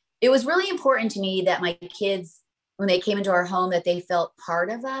 it was really important to me that my kids, when they came into our home, that they felt part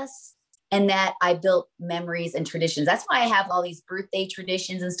of us and that I built memories and traditions. That's why I have all these birthday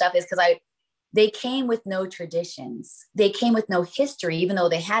traditions and stuff, is because they came with no traditions. They came with no history, even though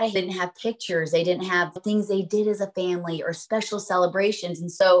they didn't have pictures. They didn't have things they did as a family or special celebrations.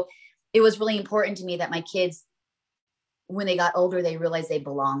 And so it was really important to me that my kids, when they got older, they realized they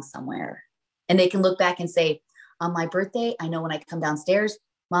belong somewhere. And they can look back and say, on my birthday, I know when I come downstairs,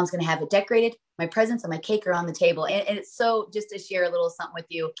 Mom's going to have it decorated. My presents and my cake are on the table. And it's so, just to share a little something with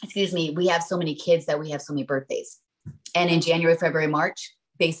you, excuse me, we have so many kids that we have so many birthdays. And in January, February, March,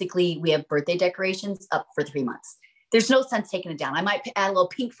 basically we have birthday decorations up for 3 months. There's no sense taking it down. I might add a little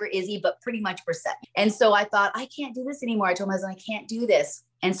pink for Izzy, but pretty much we're set. And so I thought, I can't do this anymore. I told my husband, I can't do this.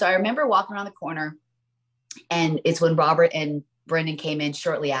 And so I remember walking around the corner, and it's when Robert and Brendan came in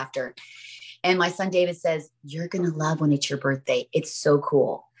shortly after. And my son David says, you're going to love when it's your birthday. It's so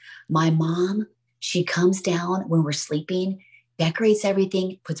cool. My mom, she comes down when we're sleeping, decorates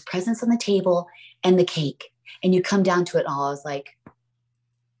everything, puts presents on the table and the cake. And you come down to it all. I was like,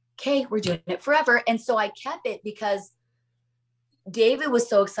 okay, we're doing it forever. And so I kept it because David was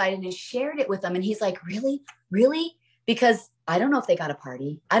so excited and shared it with them. And he's like, really? Really? Because I don't know if they got a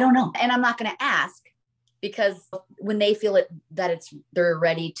party. I don't know. And I'm not going to ask, because when they feel it, that they're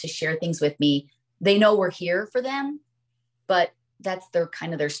ready to share things with me, they know we're here for them, but that's their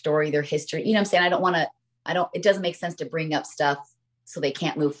story, their history. You know what I'm saying? It doesn't make sense to bring up stuff so they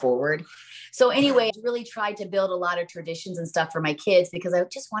can't move forward. So anyway, I really tried to build a lot of traditions and stuff for my kids because I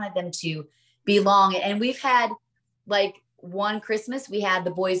just wanted them to belong. And we've had, like, one Christmas, we had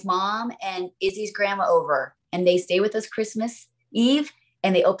the boys' mom and Izzy's grandma over, and they stay with us Christmas Eve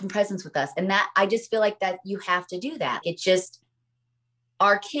and they open presents with us. And that, I just feel like that you have to do that. It's just,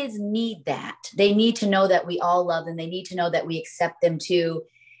 our kids need that. They need to know that we all love them. They need to know that we accept them too.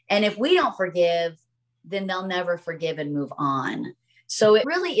 And if we don't forgive, then they'll never forgive and move on. So it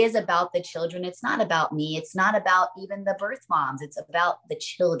really is about the children. It's not about me. It's not about even the birth moms. It's about the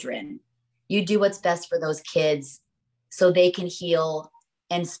children. You do what's best for those kids so they can heal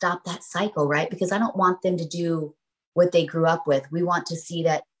and stop that cycle, right? Because I don't want them to do what they grew up with. We want to see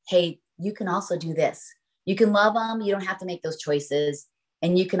that, hey, you can also do this. You can love them. You don't have to make those choices.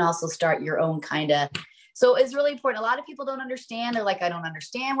 And you can also start your own kind of. So it's really important. A lot of people don't understand. They're like, I don't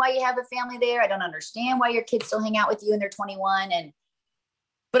understand why you have a family there. I don't understand why your kids still hang out with you and they're 21.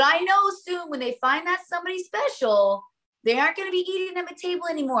 But I know soon when they find that somebody special, they aren't going to be eating at a table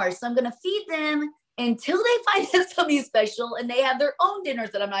anymore. So I'm going to feed them until they find that somebody special and they have their own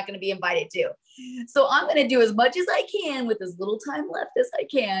dinners that I'm not going to be invited to. So I'm going to do as much as I can with as little time left as I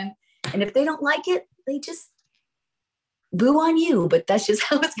can. And if they don't like it, they just boo on you. But that's just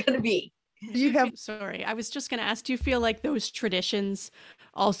how it's going to be. Sorry, I was just going to ask, do you feel like those traditions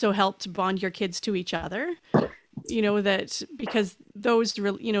also helped bond your kids to each other? You know, that because those, the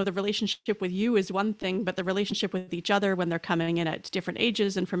relationship with you is one thing, but the relationship with each other when they're coming in at different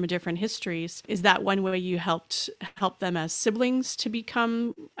ages and from different histories, is that one way you help them as siblings to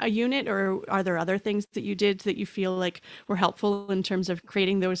become a unit? Or are there other things that you did that you feel like were helpful in terms of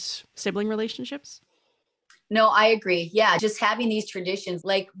creating those sibling relationships? No, I agree. Yeah. Just having these traditions,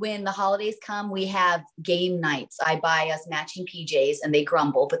 like when the holidays come, we have game nights. I buy us matching PJs and they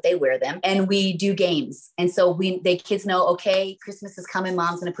grumble, but they wear them and we do games. And so kids know, okay, Christmas is coming.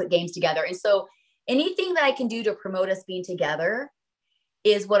 Mom's going to put games together. And so anything that I can do to promote us being together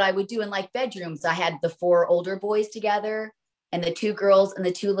is what I would do in, like, bedrooms. I had the 4 older boys together and the 2 girls and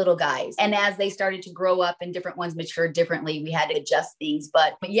the 2 little guys. And as they started to grow up and different ones matured differently, we had to adjust things.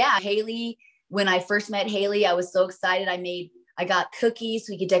 But yeah, Haley, when I first met Haley, I was so excited. I got cookies.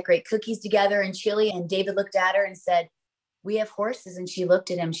 So we could decorate cookies together and chili. And David looked at her and said, we have horses. And she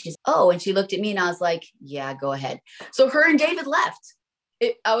looked at him. She's, oh, and she looked at me and I was like, yeah, go ahead. So her and David left.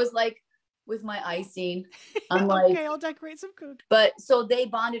 I was like, with my icing, I'm like, okay, I'll decorate some cookies. But so they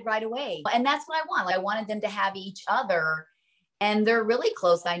bonded right away. And that's what I want. Like, I wanted them to have each other. And they're really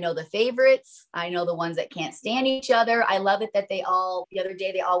close. I know the favorites. I know the ones that can't stand each other. I love it that the other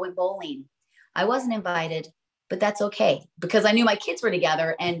day, they all went bowling. I wasn't invited, but that's okay because I knew my kids were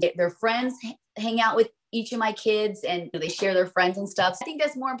together and their friends hang out with each of my kids and they share their friends and stuff. I think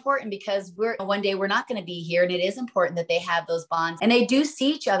that's more important because one day we're not going to be here. And it is important that they have those bonds and they do see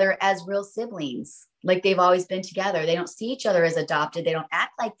each other as real siblings. Like they've always been together. They don't see each other as adopted. They don't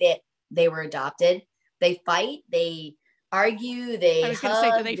act like they were adopted. They fight. They argue. I was going to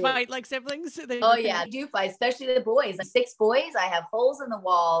say, do they fight like siblings? Oh yeah, they do fight, especially the boys. 6 boys. I have holes in the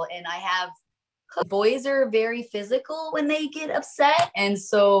wall and I have Boys are very physical when they get upset. And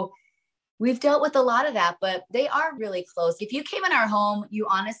so we've dealt with a lot of that, but they are really close. If you came in our home, you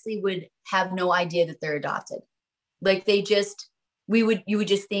honestly would have no idea that they're adopted. Like you would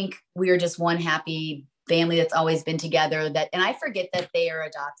just think we are just one happy family that's always been together. And I forget that they are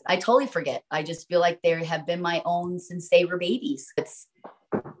adopted. I totally forget. I just feel like they have been my own since they were babies.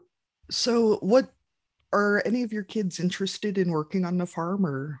 So what are any of your kids interested in working on the farm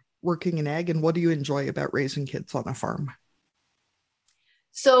or working in ag? And what do you enjoy about raising kids on a farm?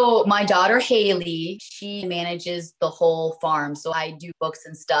 So my daughter, Haley, she manages the whole farm. So I do books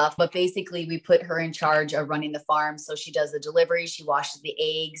and stuff, but basically we put her in charge of running the farm. So she does the delivery, she washes the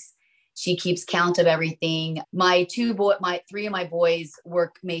eggs, she keeps count of everything. Three of my boys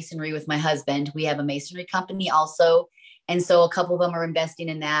work masonry with my husband. We have a masonry company also. And so a couple of them are investing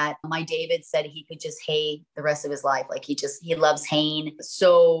in that. My David said he could just hay the rest of his life. Like he loves haying.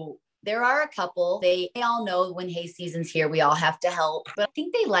 So there are a couple, they all know when hay season's here, we all have to help, but I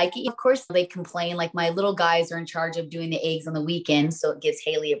think they like it. Of course, they complain. Like my little guys are in charge of doing the eggs on the weekends. So it gives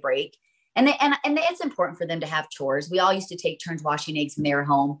Haley a break. And it's important for them to have chores. We all used to take turns washing eggs when they were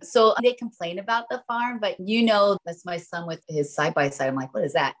home. So they complain about the farm, but that's my son with his side-by-side. I'm like, what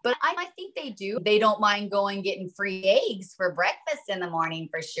is that? But I think they do. They don't mind getting free eggs for breakfast in the morning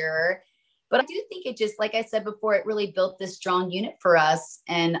for sure. But I do think it just, like I said before, it really built this strong unit for us.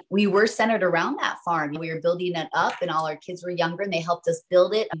 And we were centered around that farm. We were building it up and all our kids were younger and they helped us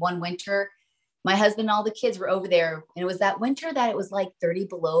build it. One winter, my husband and all the kids were over there. And it was that winter that it was like 30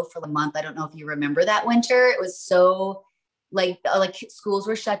 below for a month. I don't know if you remember that winter. It was so like schools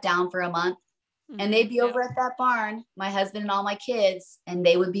were shut down for a month. And they'd be over at that barn, my husband and all my kids, and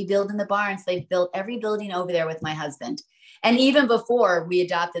they would be building the barn. So they built every building over there with my husband. And even before we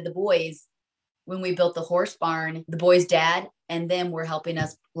adopted the boys, when we built the horse barn, the boys' dad and them were helping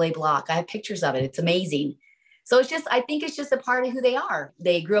us lay block. I have pictures of it. It's amazing. So I think it's just a part of who they are.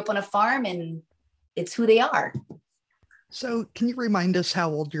 They grew up on a farm and it's who they are. So can you remind us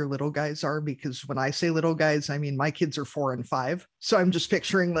how old your little guys are? Because when I say little guys, I mean, my kids are 4 and 5. So I'm just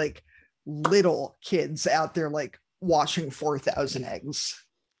picturing like little kids out there, like washing 4,000 eggs.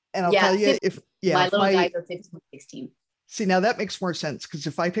 And I'll tell you, my little guys are 15, 16. See, now that makes more sense because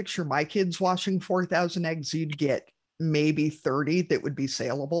if I picture my kids washing 4,000 eggs, you'd get maybe 30 that would be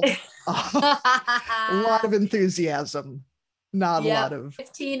saleable. A lot of enthusiasm, not a lot of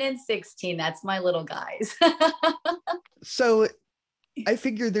 15 and 16. That's my little guys. So I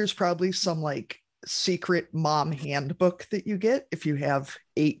figure there's probably some like secret mom handbook that you get if you have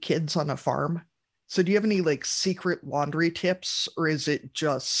 8 kids on a farm. So do you have any like secret laundry tips, or is it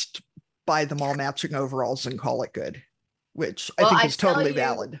just buy them all matching overalls and call it good? Which I think is totally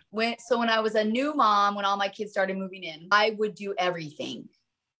valid. When I was a new mom, when all my kids started moving in, I would do everything,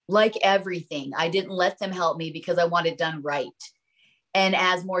 like everything. I didn't let them help me because I wanted it done right. And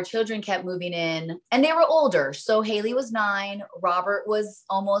as more children kept moving in, and they were older. So Haley was 9, Robert was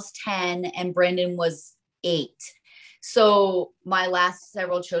almost 10, and Brendan was 8. So my last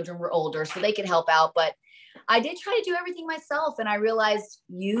several children were older, so they could help out. But I did try to do everything myself. And I realized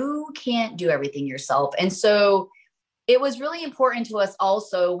you can't do everything yourself. And so it was really important to us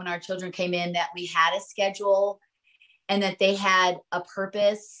also when our children came in that we had a schedule and that they had a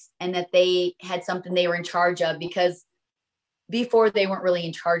purpose and that they had something they were in charge of, because before they weren't really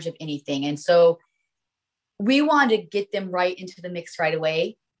in charge of anything. And so we wanted to get them right into the mix right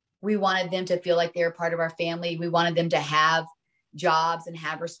away. We wanted them to feel like they were part of our family. We wanted them to have jobs and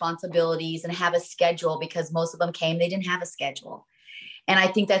have responsibilities and have a schedule, because most of them came, they didn't have a schedule. And I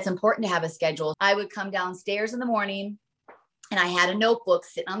think that's important to have a schedule. I would come downstairs in the morning and I had a notebook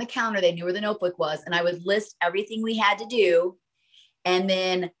sitting on the counter. They knew where the notebook was. And I would list everything we had to do. And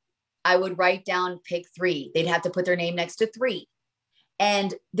then I would write down, pick 3. They'd have to put their name next to 3.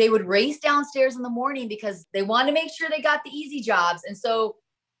 And they would race downstairs in the morning because they wanted to make sure they got the easy jobs. And so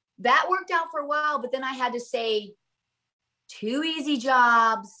that worked out for a while. But then I had to say 2 easy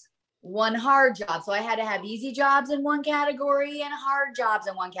jobs, 1 hard job. So I had to have easy jobs in one category and hard jobs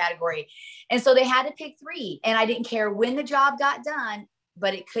in one category. And so they had to pick 3. And I didn't care when the job got done,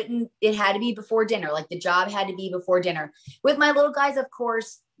 but it had to be before dinner. Like the job had to be before dinner. With my little guys, of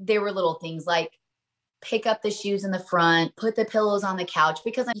course, there were little things like pick up the shoes in the front, put the pillows on the couch,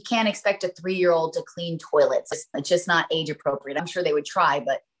 because you can't expect a 3-year-old to clean toilets. It's just not age appropriate. I'm sure they would try,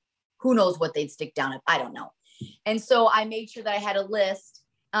 but who knows what they'd stick down at. I don't know. And so I made sure that I had a list.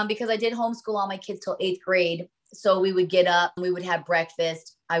 Because I did homeschool all my kids till 8th grade. So we would get up, we would have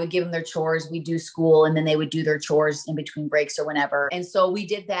breakfast. I would give them their chores. We'd do school, and then they would do their chores in between breaks or whenever. And so we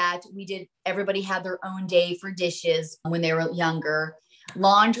did that. Everybody had their own day for dishes when they were younger.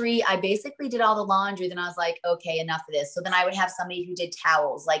 Laundry, I basically did all the laundry. Then I was like, okay, enough of this. So then I would have somebody who did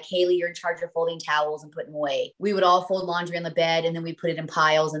towels, like, Haley, you're in charge of folding towels and putting them away. We would all fold laundry on the bed, and then we put it in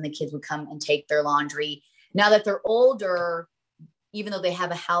piles, and the kids would come and take their laundry. Now that they're older, even though they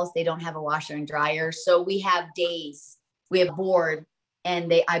have a house, they don't have a washer and dryer. So we have days, we have a board,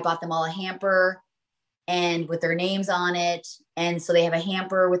 and I bought them all a hamper and with their names on it. And so they have a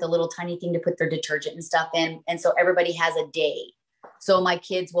hamper with a little tiny thing to put their detergent and stuff in. And so everybody has a day. So my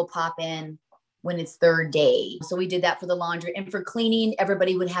kids will pop in when it's their day. So we did that for the laundry, and for cleaning,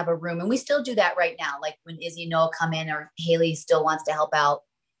 everybody would have a room. And we still do that right now. Like when Izzy and Noah come in, or Haley still wants to help out,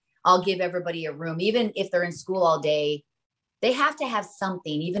 I'll give everybody a room. Even if they're in school all day, they have to have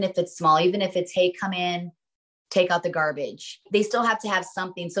something, even if it's small, even if it's, hey, come in, take out the garbage. They still have to have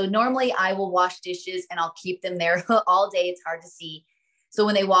something. So normally I will wash dishes and I'll keep them there all day. It's hard to see. So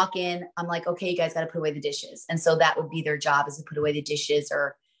when they walk in, I'm like, okay, you guys got to put away the dishes. And so that would be their job, is to put away the dishes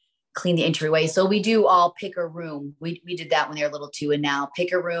or clean the entryway. So we do all pick a room. We did that when they were little too. And now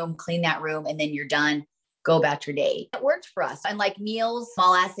pick a room, clean that room, and then you're done. Go about your day. It worked for us. And like meals,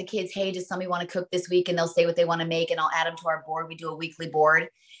 I'll ask the kids, hey, does somebody want to cook this week? And they'll say what they want to make, and I'll add them to our board. We do a weekly board,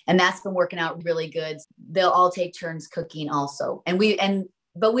 and that's been working out really good. They'll all take turns cooking also.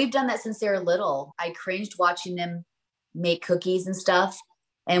 But we've done that since they were little. I cringed watching them make cookies and stuff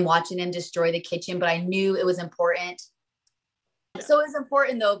and watching them destroy the kitchen, but I knew it was important. So it was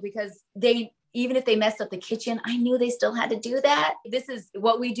important though, because even if they messed up the kitchen, I knew they still had to do that. This is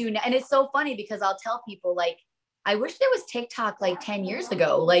what we do now. And it's so funny because I'll tell people, like, I wish there was TikTok like 10 years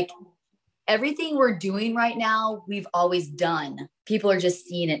ago. Like, everything we're doing right now, we've always done. People are just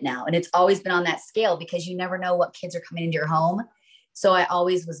seeing it now. And it's always been on that scale, because you never know what kids are coming into your home. So I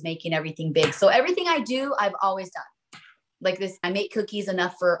always was making everything big. So everything I do, I've always done. Like this, I make cookies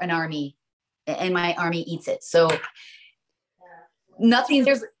enough for an army, and my army eats it. So nothing,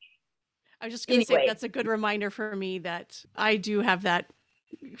 I was just going to say, that's a good reminder for me that I do have that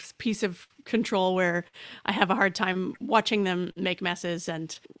piece of control where I have a hard time watching them make messes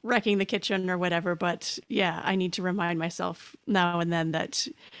and wrecking the kitchen or whatever. But yeah, I need to remind myself now and then that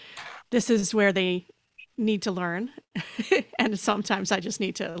this is where they need to learn. And sometimes I just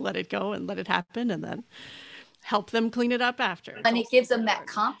need to let it go and let it happen, and then help them clean it up after. And it gives them that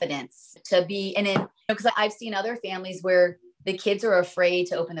confidence to be, and then, because I've seen other families where the kids are afraid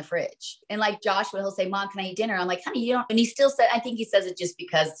to open the fridge. And like Joshua, he'll say, Mom, can I eat dinner? I'm like, honey, you don't. And he still said, I think he says it just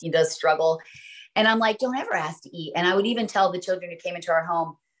because he does struggle. And I'm like, don't ever ask to eat. And I would even tell the children who came into our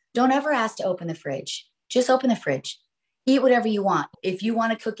home, don't ever ask to open the fridge. Just open the fridge. Eat whatever you want. If you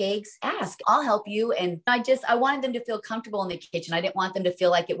want to cook eggs, ask. I'll help you. And I wanted them to feel comfortable in the kitchen. I didn't want them to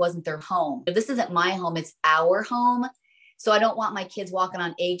feel like it wasn't their home. This isn't my home. It's our home. So I don't want my kids walking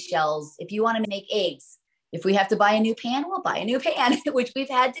on eggshells. If you want to make eggs, if we have to buy a new pan, we'll buy a new pan, which we've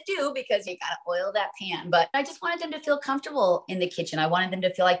had to do because you got to oil that pan. But I just wanted them to feel comfortable in the kitchen. I wanted them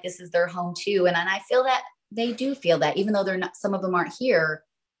to feel like this is their home too. And I feel that they do feel that, even though they're not, some of them aren't here.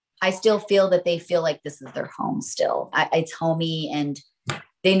 I still feel that they feel like this is their home still. It's homey, and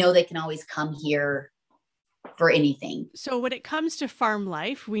they know they can always come here for anything. So when it comes to farm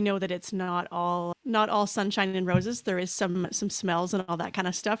life, we know that it's not all sunshine and roses. There is some smells and all that kind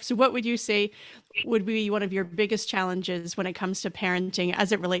of stuff. So what would you say would be one of your biggest challenges when it comes to parenting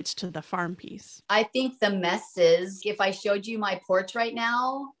as it relates to the farm piece? I think the messes. If I showed you my porch right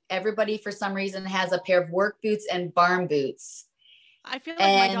now, everybody for some reason has a pair of work boots and barn boots. I feel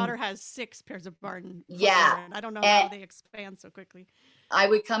like my daughter has 6 pairs of barn. Yeah. And I don't know how they expand so quickly. I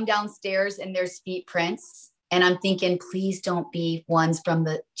would come downstairs and there's feet prints. And I'm thinking, please don't be ones from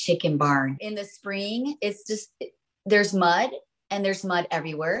the chicken barn. In the spring, it's just, there's mud, and there's mud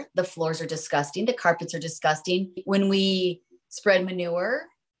everywhere. The floors are disgusting. The carpets are disgusting. When we spread manure,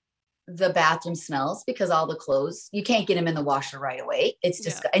 the bathroom smells because all the clothes, you can't get them in the washer right away. It's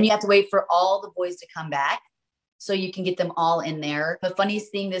just, and you have to wait for all the boys to come back so you can get them all in there. The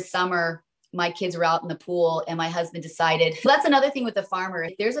funniest thing this summer, my kids were out in the pool, and my husband decided, that's another thing with the farmer.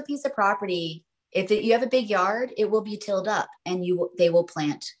 If there's a piece of property, you have a big yard, it will be tilled up, and they will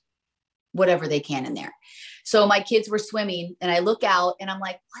plant whatever they can in there. So my kids were swimming, and I look out and I'm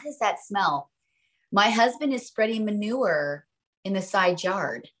like, what is that smell? My husband is spreading manure in the side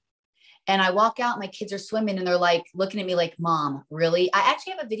yard. And I walk out, my kids are swimming, and they're like looking at me like, Mom, really? I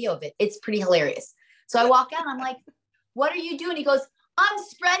actually have a video of it. It's pretty hilarious. So I walk out and I'm like, what are you doing? He goes, I'm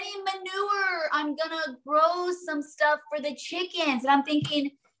spreading manure. I'm going to grow some stuff for the chickens. And I'm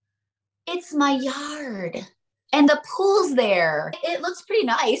thinking, it's my yard and the pool's there. It looks pretty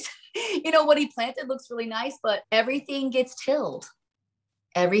nice. You know, what he planted looks really nice, but everything gets tilled.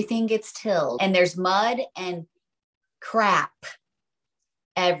 Everything gets tilled, and there's mud and crap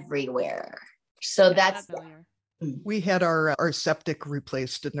everywhere. So that's, we had our septic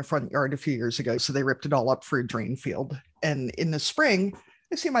replaced in the front yard a few years ago. So they ripped it all up for a drain field. And in the spring,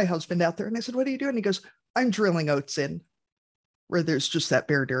 I see my husband out there and I said, what are you doing? He goes, I'm drilling oats in where there's just that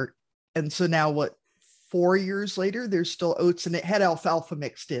bare dirt. And so now 4 years later, there's still oats and it had alfalfa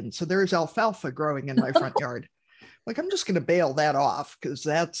mixed in. So there's alfalfa growing in my front yard. Like, I'm just going to bail that off because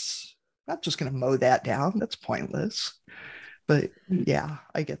that's not just going to mow that down. That's pointless. But yeah,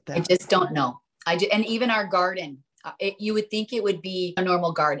 I get that. I just don't know. And even our garden, you would think it would be a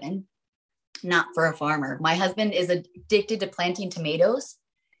normal garden, not for a farmer. My husband is addicted to planting tomatoes.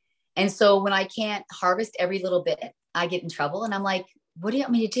 And so when I can't harvest every little bit, I get in trouble. And I'm like, what do you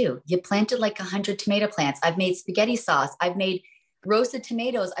want me to do? You planted like 100 tomato plants. I've made spaghetti sauce. I've made roasted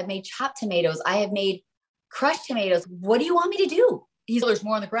tomatoes. I've made chopped tomatoes. I have made crushed tomatoes. What do you want me to do? There's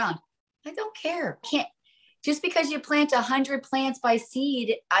more on the ground. I don't care. Can't just because you plant 100 plants by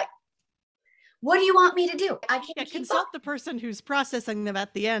seed. What do you want me to do? I can't consult the person who's processing them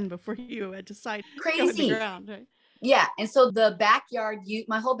at the end before you decide. Crazy. To go ground, right? Yeah. And so the backyard,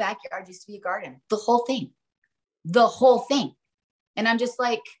 my whole backyard used to be a garden. The whole thing. And I'm just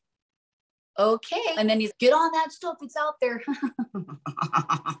like, okay. And then he's, get on that stuff. It's out there.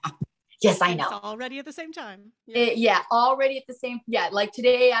 Yes, I know. It's all ready at the same time. All ready at the same. Yeah. Like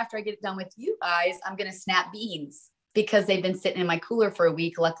today, after I get done with you guys, I'm going to snap beans because they've been sitting in my cooler for a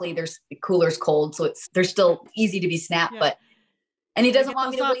week. Luckily, the cooler's cold. So they're still easy to be snapped, and he doesn't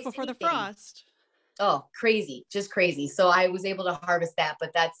want me to waste before anything. The frost. Oh, crazy. Just crazy. So I was able to harvest that,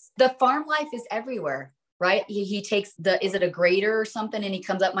 but the farm life is everywhere, right? He takes is it a grater or something? And he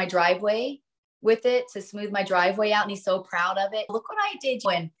comes up my driveway with it to smooth my driveway out. And he's so proud of it. Look what I did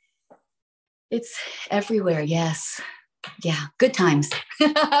when it's everywhere. Yes. Yeah. Good times.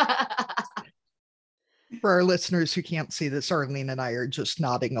 For our listeners who can't see this, Arlene and I are just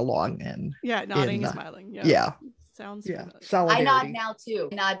nodding along and nodding and smiling. Sounds I nod now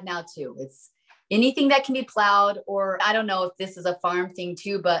too. It's anything that can be plowed, or I don't know if this is a farm thing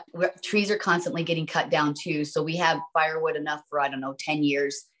too, but trees are constantly getting cut down too. So we have firewood enough for, 10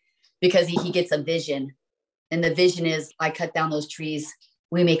 years because he gets a vision, and the vision is I cut down those trees,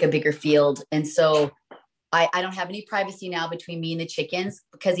 we make a bigger field. And so I don't have any privacy now between me and the chickens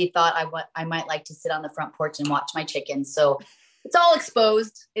because he thought I might like to sit on the front porch and watch my chickens. So it's all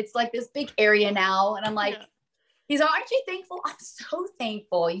exposed. It's like this big area now. And I'm like, he's aren't you thankful? I'm so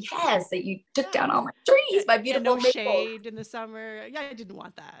thankful. Yes, that you took down all my trees, my beautiful no shade in the summer. Yeah, I didn't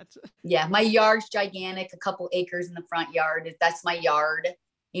want that. Yeah, my yard's gigantic, a couple acres in the front yard. That's my yard.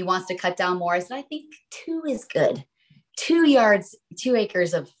 He wants to cut down more. I said, I think 2 is good. 2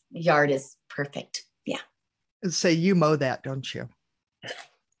 acres of yard is perfect. Yeah. Say you mow that, don't you?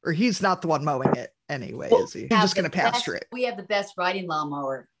 Or he's not the one mowing it anyway, is he? He's just going to pasture it. We have the best riding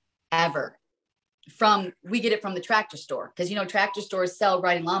lawnmower ever. We get it from the tractor store because, tractor stores sell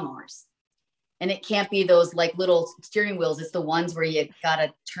riding lawnmowers, and it can't be those like little steering wheels. It's the ones where you got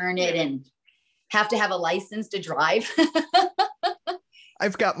to turn it and have to have a license to drive.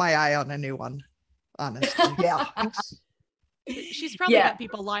 I've got my eye on a new one, honestly. Yeah. She's probably got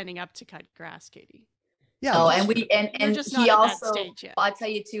people lining up to cut grass, Katie. Yeah. Oh, and he also, I'll tell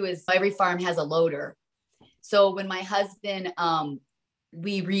you too, is every farm has a loader. So when my husband,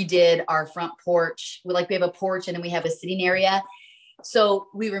 we redid our front porch. We have a porch and then we have a sitting area. So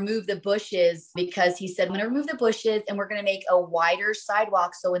we removed the bushes because he said, I'm going to remove the bushes and we're going to make a wider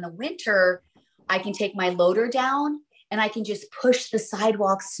sidewalk. So in the winter, I can take my loader down and I can just push the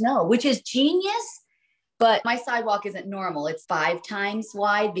sidewalk snow, which is genius. But my sidewalk isn't normal. It's 5 times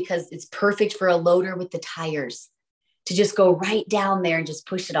wide because it's perfect for a loader with the tires to just go right down there and just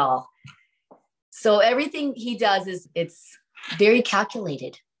push it all. So everything he does it's very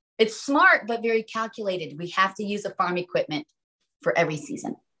calculated. It's smart, but very calculated. We have to use the farm equipment for every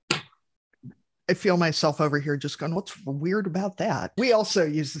season. I feel myself over here just going, what's weird about that? We also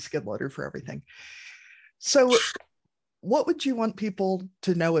use the skid loader for everything. So what would you want people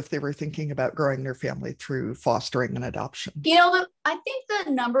to know if they were thinking about growing their family through fostering and adoption? I think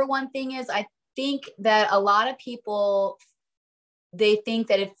the number one thing is I think that a lot of people, they think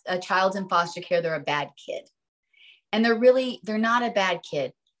that if a child's in foster care, they're a bad kid. And they're not a bad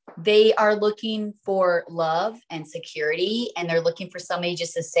kid. They are looking for love and security, and they're looking for somebody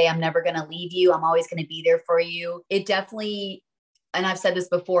just to say, I'm never going to leave you. I'm always going to be there for you. It definitely, and I've said this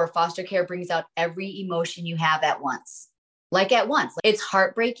before, foster care brings out every emotion you have at once. It's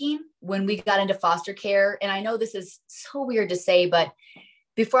heartbreaking when we got into foster care. And I know this is so weird to say, but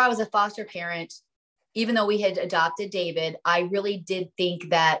before I was a foster parent, even though we had adopted David, I really did think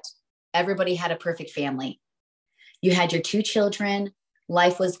that everybody had a perfect family. You had your 2 children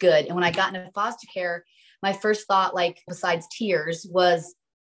Life was good. And when I got into foster care, my first thought, like besides tears, was,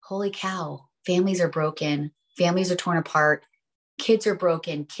 holy cow, families are broken. Families are torn apart. Kids are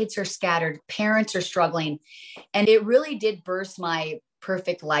broken. Kids are scattered. Parents are struggling. And it really did burst my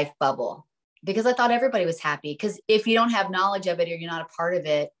perfect life bubble, because I thought everybody was happy. Because if you don't have knowledge of it, or you're not a part of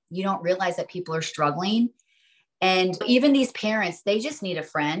it, you don't realize that people are struggling. And even these parents, they just need a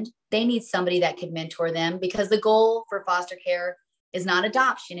friend. They need somebody that could mentor them, because the goal for foster care is not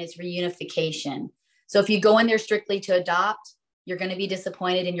adoption, it's reunification. So if you go in there strictly to adopt, you're going to be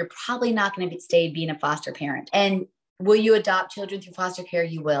disappointed, and you're probably not going to stay being a foster parent. And will you adopt children through foster care?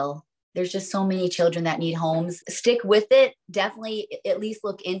 You will. There's just so many children that need homes. Stick with it. Definitely at least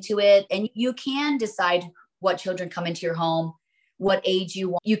look into it. And you can decide what children come into your home, what age you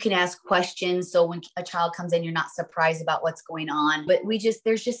want. You can ask questions. So when a child comes in, you're not surprised about what's going on. But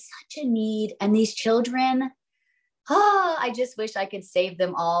there's just such a need. And these children, I just wish I could save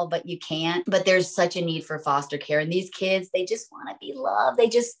them all, but you can't. But there's such a need for foster care. And these kids, they just want to be loved.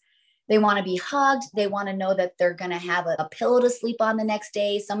 They want to be hugged. They want to know that they're going to have a pillow to sleep on the next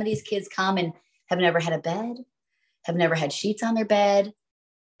day. Some of these kids come and have never had a bed, have never had sheets on their bed.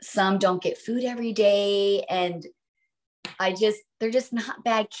 Some don't get food every day. And they're just not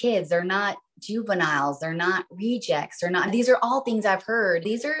bad kids. They're not juveniles. They're not rejects. These are all things I've heard.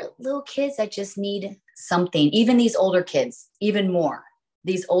 These are little kids that just need something. Even these older kids, even more.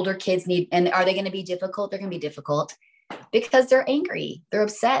 These older kids need, and are they going to be difficult? They're going to be difficult because they're angry. They're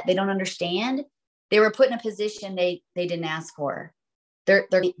upset. They don't understand. They were put in a position they didn't ask for. They're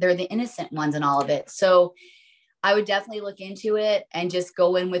the innocent ones in all of it. So I would definitely look into it and just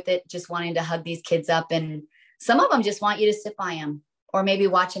go in with it, just wanting to hug these kids up. And some of them just want you to sit by them, or maybe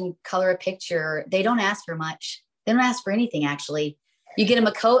watch them color a picture. They don't ask for much. They don't ask for anything, actually. You get them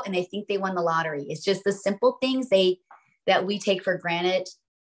a coat and they think they won the lottery. It's just the simple things that we take for granted,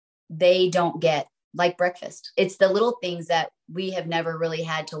 they don't get, like breakfast. It's the little things that we have never really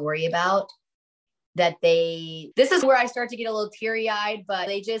had to worry about this is where I start to get a little teary-eyed, but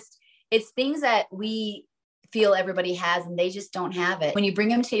it's things that we feel everybody has, and they just don't have it. When you bring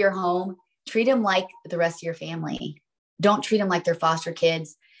them to your home, treat them like the rest of your family. Don't treat them like they're foster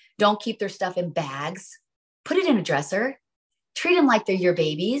kids. Don't keep their stuff in bags. Put it in a dresser. Treat them like they're your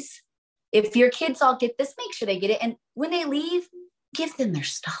babies. If your kids all get this, make sure they get it. And when they leave, give them their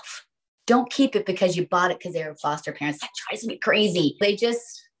stuff. Don't keep it because you bought it because they were foster parents. That drives me crazy.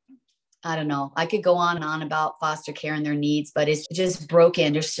 I don't know. I could go on and on about foster care and their needs, but it's just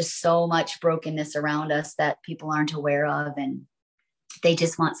broken. There's just so much brokenness around us that people aren't aware of. And they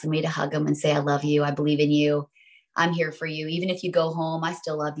just want somebody to hug them and say, I love you. I believe in you. I'm here for you. Even if you go home, I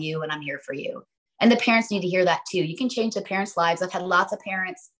still love you and I'm here for you. And the parents need to hear that too. You can change the parents' lives. I've had lots of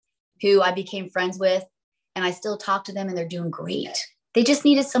parents who I became friends with, and I still talk to them and they're doing great. They just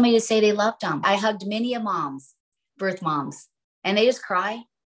needed somebody to say they loved them. I hugged many birth moms, and they just cry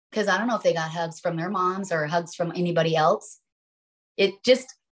because I don't know if they got hugs from their moms or hugs from anybody else.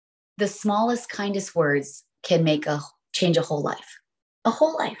 The smallest, kindest words can change a whole life. A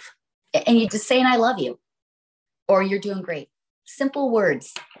whole life. And you just saying, I love you, or you're doing great. Simple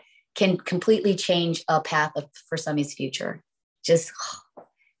words can completely change a path for somebody's future.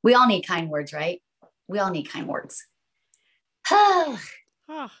 We all need kind words, right? We all need kind words. Oh,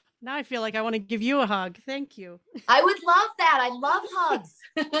 now I feel like I want to give you a hug. Thank you. I would love that. I love hugs.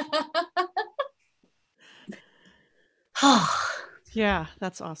 Yeah,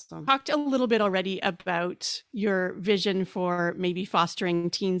 that's awesome. Talked a little bit already about your vision for maybe fostering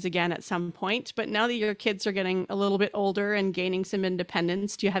teens again at some point, but now that your kids are getting a little bit older and gaining some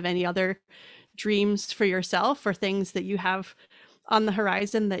independence, do you have any other dreams for yourself or things that you have on the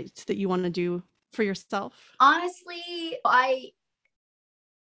horizon that you want to do for yourself? Honestly, I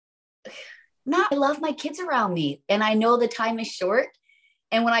love my kids around me, and I know the time is short.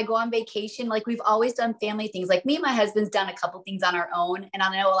 And when I go on vacation, like we've always done family things, like me and my husband's done a couple things on our own. And I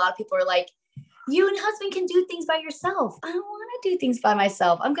know a lot of people are like, you and husband can do things by yourself. I don't want to do things by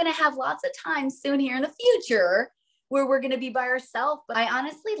myself. I'm going to have lots of time soon here in the future where we're going to be by ourselves. But I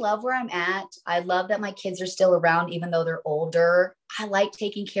honestly love where I'm at. I love that my kids are still around, even though they're older. I like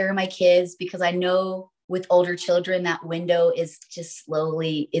taking care of my kids because I know with older children, that window is just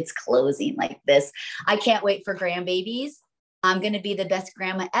it's closing like this. I can't wait for grandbabies. I'm going to be the best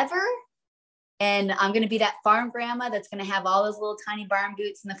grandma ever. And I'm going to be that farm grandma that's going to have all those little tiny barn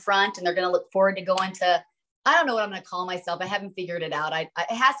boots in the front. And they're going to look forward to going to, I don't know what I'm going to call myself. I haven't figured it out. It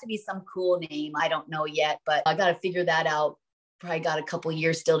has to be some cool name. I don't know yet, but I got to figure that out. Probably got a couple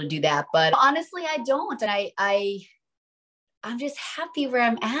years still to do that. But honestly, I don't. And I'm just happy where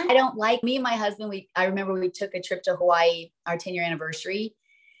I'm at. I don't like me and my husband. I remember we took a trip to Hawaii, our 10-year anniversary.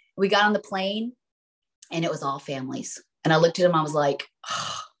 We got on the plane and it was all families. And I looked at him, I was like,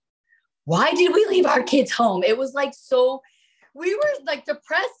 oh, why did we leave our kids home? It was like, so we were like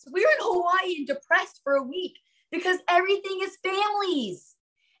depressed. We were in Hawaii and depressed for a week because everything is families.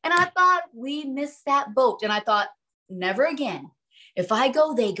 And I thought we missed that boat. And I thought, never again. If I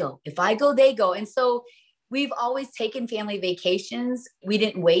go, they go. If I go, they go. And so we've always taken family vacations. We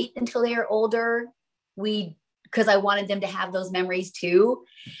didn't wait until they were older. Because I wanted them to have those memories too.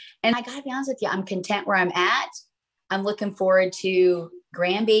 And I gotta be honest with you, I'm content where I'm at. I'm looking forward to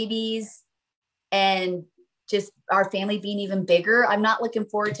grandbabies and just our family being even bigger. I'm not looking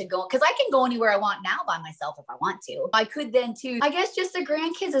forward to going, because I can go anywhere I want now by myself if I want to. I could then too. I guess just the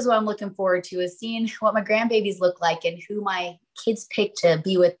grandkids is what I'm looking forward to, is seeing what my grandbabies look like and who my kids pick to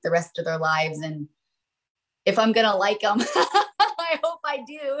be with the rest of their lives. And if I'm going to like them, I hope I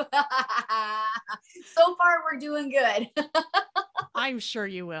do. So far, we're doing good. I'm sure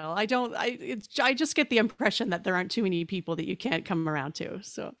you will. I just get the impression that there aren't too many people that you can't come around to.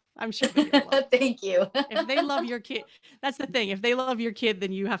 So I'm sure that you'll love. Thank you. If they love your kid, that's the thing. If they love your kid,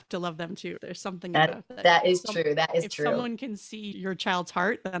 then you have to love them too. There's something about that. That is true. That is true. If someone can see your child's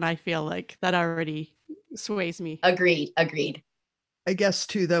heart, then I feel like that already sways me. Agreed. I guess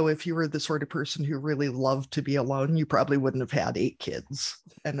too, though, if you were the sort of person who really loved to be alone, you probably wouldn't have had 8 kids,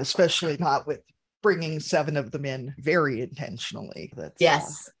 and especially not with bringing 7 of them in very intentionally.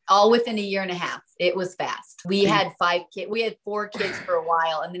 Yes. All within a year and a half. It was fast. We had 5 kids. We had 4 kids for a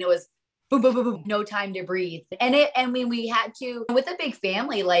while, and then it was boom, boom, boom, boom, no time to breathe. And we had to, with a big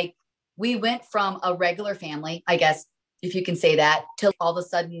family, like we went from a regular family, I guess, if you can say that, to all of a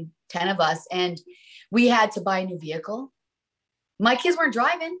sudden 10 of us. And we had to buy a new vehicle. My kids weren't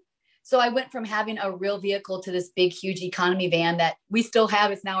driving. So I went from having a real vehicle to this big, huge economy van that we still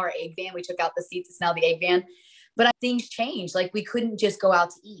have. It's now our egg van. We took out the seats. It's now the egg van. But things changed. Like we couldn't just go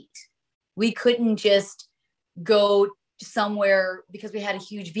out to eat. We couldn't just go somewhere because we had a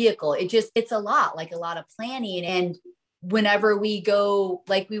huge vehicle. It's a lot of planning. And whenever we go,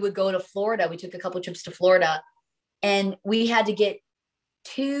 like we would go to Florida, we took a couple of trips to Florida, and we had to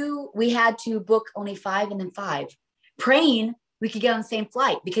book only 5 and then 5, praying we could get on the same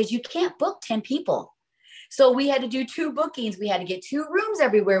flight, because you can't book 10 people. So we had to do 2 bookings. We had to get 2 rooms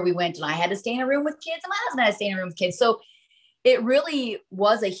everywhere we went. And I had to stay in a room with kids, and my husband had to stay in a room with kids. So it really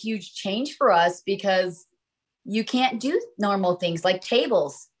was a huge change for us, because you can't do normal things like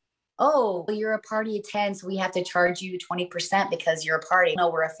tables. Oh, you're a party of 10, so we have to charge you 20% because you're a party. No,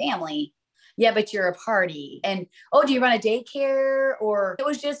 we're a family. Yeah, but you're a party. And, oh, do you run a daycare? Or it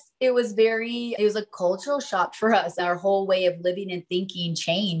was a cultural shock for us. Our whole way of living and thinking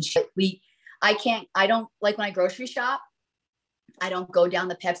changed. I don't like, when I grocery shop, I don't go down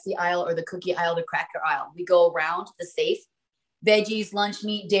the Pepsi aisle or the cookie aisle, the cracker aisle. We go around the safe, veggies, lunch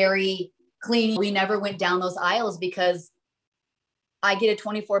meat, dairy, cleaning. We never went down those aisles, because I get a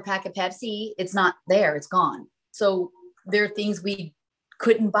 24 pack of Pepsi. It's not there. It's gone. So there are things we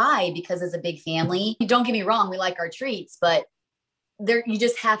couldn't buy because it's a big family. Don't get me wrong. We like our treats, but you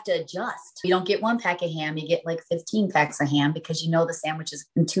just have to adjust. You don't get 1 pack of ham. You get like 15 packs of ham, because the sandwiches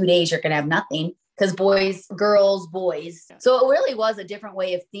in 2 days, you're going to have nothing, because boys, girls, boys. So it really was a different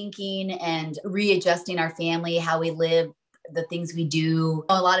way of thinking and readjusting our family, how we live, the things we do.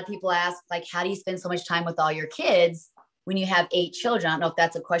 A lot of people ask, like, how do you spend so much time with all your kids when you have 8 children? I don't know if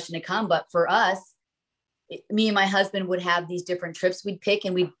that's a question to come, but for us, me and my husband would have these different trips we'd pick,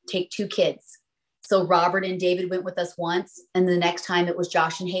 and we'd take 2 kids. So Robert and David went with us once, and the next time it was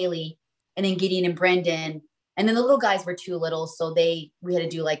Josh and Haley, and then Gideon and Brendan. And then the little guys were too little, so we had to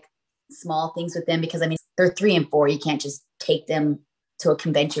do like small things with them, because they're 3 and 4. You can't just take them to a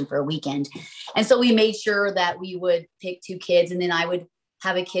convention for a weekend. And so we made sure that we would pick 2 kids, and then I would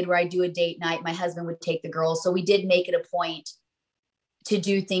have a kid where I do a date night. My husband would take the girls. So we did make it a point to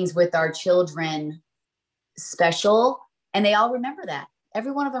do things with our children special, and they all remember that.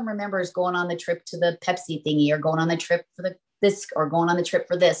 Every one of them remembers going on the trip to the Pepsi thingy, or going on the trip for this, or going on the trip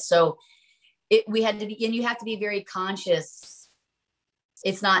for this. So we had to be, and you have to be very conscious.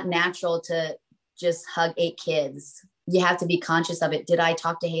 It's not natural to just hug 8 kids. You have to be conscious of it. Did I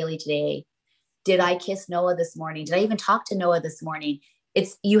talk to Haley today? Did I kiss Noah this morning? Did I even talk to Noah this morning?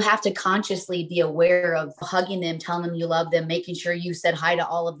 You have to consciously be aware of hugging them, telling them you love them, making sure you said hi to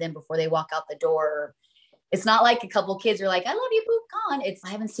all of them before they walk out the door. It's not like a couple of kids are like, I love you, boop, gone. I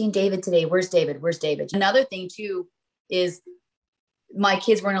haven't seen David today. Where's David? Where's David? Another thing too is my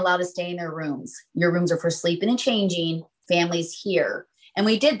kids weren't allowed to stay in their rooms. Your rooms are for sleeping and changing. Families here. And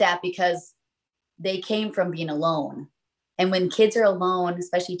we did that because they came from being alone. And when kids are alone,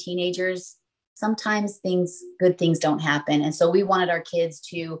 especially teenagers, sometimes good things don't happen. And so we wanted our kids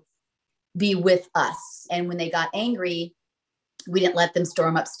to be with us. And when they got angry, we didn't let them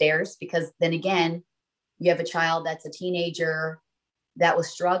storm upstairs, because then again, you have a child that's a teenager that was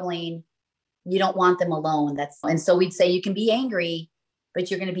struggling. You don't want them alone. And so we'd say, you can be angry, but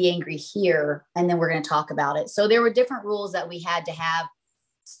you're going to be angry here. And then we're going to talk about it. So there were different rules that we had to have,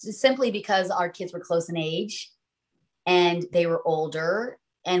 simply because our kids were close in age and they were older.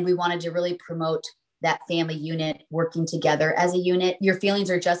 And we wanted to really promote that family unit, working together as a unit. Your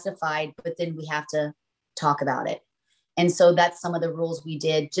feelings are justified, but then we have to talk about it. And so that's some of the rules we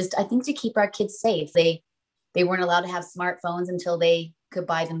did, just, I think, to keep our kids safe. They weren't allowed to have smartphones until they could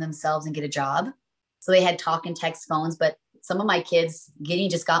buy them themselves and get a job. So they had talk and text phones, but some of my kids, Gideon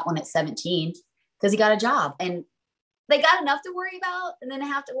just got one at 17 because he got a job, and they got enough to worry about, and then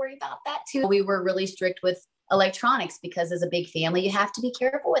have to worry about that too. We were really strict with electronics, because as a big family, you have to be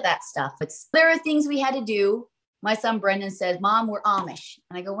careful with that stuff. There are things we had to do. My son Brendan says, Mom, we're Amish.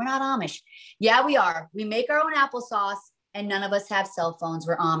 And I go, we're not Amish. Yeah, we are. We make our own applesauce, and none of us have cell phones.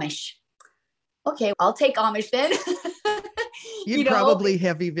 We're Amish. Okay, I'll take Amish then. You'd probably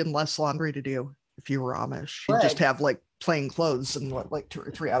have even less laundry to do if you were Amish. You'd just have like plain clothes and like 2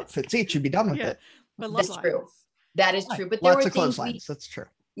 or 3 outfits each. You'd be done with it. But that's true. That is true. But there lots were of clotheslines. That's true.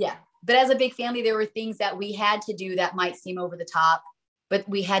 Yeah. But as a big family, there were things that we had to do that might seem over the top, but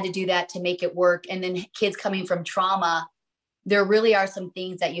we had to do that to make it work. And then kids coming from trauma, there really are some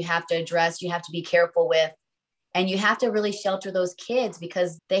things that you have to address. You have to be careful with, and you have to really shelter those kids,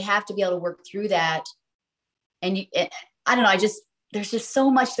 because they have to be able to work through that. And I don't know, there's just so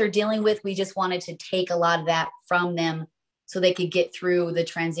much they're dealing with. We just wanted to take a lot of that from them so they could get through the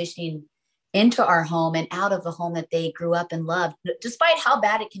transitioning into our home and out of the home that they grew up and loved. Despite how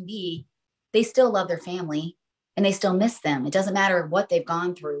bad it can be, they still love their family and they still miss them. It doesn't matter what they've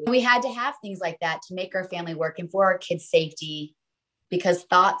gone through. We had to have things like that to make our family work and for our kids' safety, because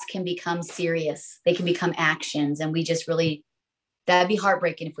thoughts can become serious. They can become actions. And we just really, that'd be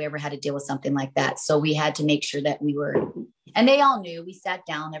heartbreaking if we ever had to deal with something like that. So we had to make sure that we were, and they all knew. We sat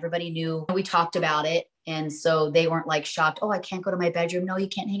down, everybody knew, we talked about it. And so they weren't like shocked. Oh, I can't go to my bedroom. No, you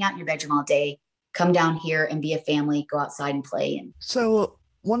can't hang out in your bedroom all day. Come down here and be a family, go outside and play. And so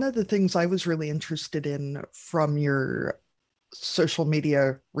one of the things I was really interested in from your social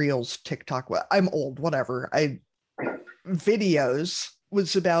media reels, TikTok, I'm old, whatever, videos,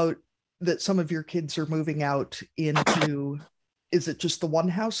 was about that some of your kids are moving out into, is it just the one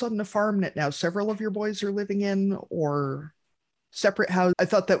house on the farm that now several of your boys are living in, or separate house? I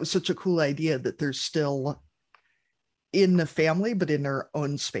thought that was such a cool idea, that they're still in the family, but in their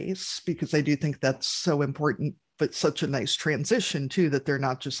own space, because I do think that's so important, but such a nice transition too, that they're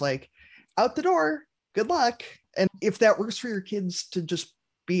not just like out the door, good luck. And if that works for your kids to just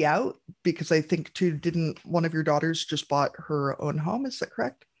be out, because I think too, didn't one of your daughters just bought her own home? Is that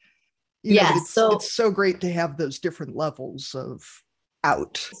correct? It's so great to have those different levels of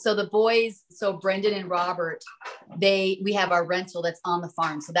out. So the boys, so Brendan and Robert, we have our rental that's on the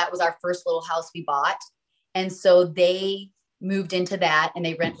farm. So that was our first little house we bought. And so they moved into that and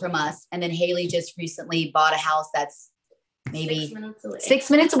they rent from us. And then Haley just recently bought a house that's maybe 6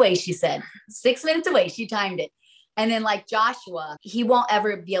 minutes away. She said 6 minutes away. She timed it. And then like Joshua, he won't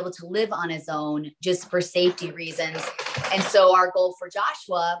ever be able to live on his own just for safety reasons. And so our goal for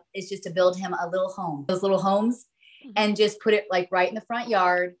Joshua is just to build him a little home, those little homes, and just put it like right in the front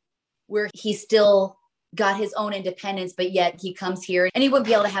yard where he still got his own independence, but yet he comes here and he wouldn't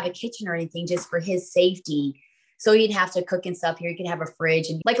be able to have a kitchen or anything just for his safety. So he'd have to cook and stuff here. He could have a fridge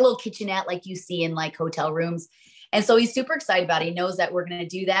and like a little kitchenette like you see in like hotel rooms. And so he's super excited about it. He knows that we're going to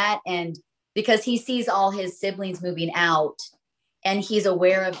do that. And because he sees all his siblings moving out and he's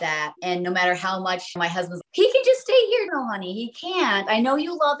aware of that. And no matter how much my husband's, he can just stay here. No, honey, he can't. I know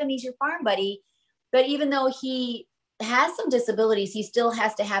you love him. He's your farm buddy. But even though he has some disabilities, he still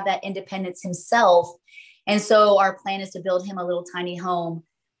has to have that independence himself. And so our plan is to build him a little tiny home,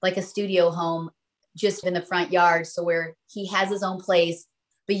 like a studio home, just in the front yard. So where he has his own place,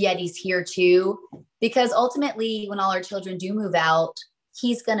 but yet he's here too. Because ultimately, when all our children do move out,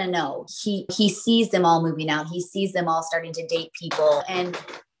 he's going to know. He sees them all moving out. He sees them all starting to date people. And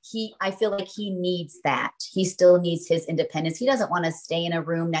I feel like he needs that. He still needs his independence. He doesn't want to stay in a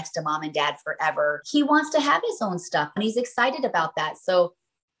room next to mom and dad forever. He wants to have his own stuff and he's excited about that. So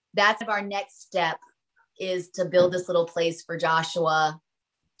that's our next step, is to build this little place for Joshua.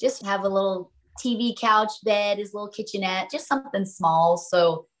 Just have a little TV couch, bed, his little kitchenette, just something small.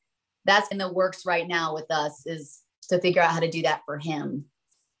 So that's in the works right now with us, is to figure out how to do that for him.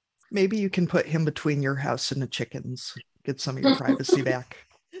 Maybe you can put him between your house and the chickens. Get some of your privacy back.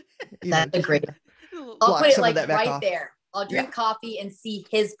 That's a great. I'll block put it some of like that back right off. there. I'll drink coffee and see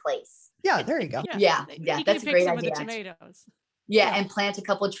his place. Yeah, there you go. Yeah, You that's can a great pick some idea. of the tomatoes. Yeah, and plant a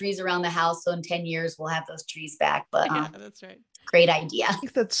couple of trees around the house. So in 10 years, we'll have those trees back. But Yeah, that's right. great idea. I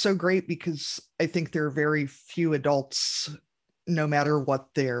think that's so great because I think there are very few adults, no matter what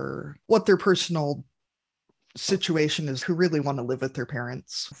their personal situation is, who really want to live with their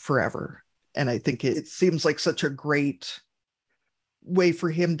parents forever. And I think it seems like such a great way for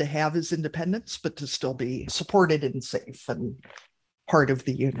him to have his independence, but to still be supported and safe and part of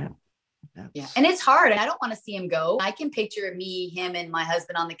the unit. Yeah. And it's hard. I don't want to see him go. I can picture me, him, and my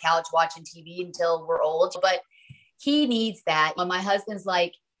husband on the couch watching TV until we're old, but he needs that. When my husband's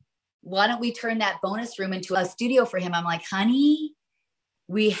like, why don't we turn that bonus room into a studio for him? I'm like, honey,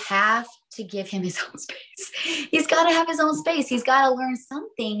 we have to give him his own space. He's got to have his own space. He's got to learn some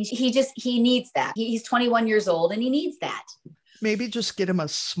things. He needs that. He's 21 years old and he needs that. Maybe just get him a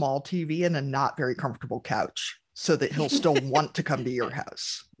small TV and a not very comfortable couch so that he'll still want to come to your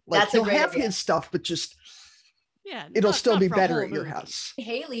house. Like, That's a he'll great have idea. his stuff, but just Yeah, it'll still be for a better whole at your movie. house.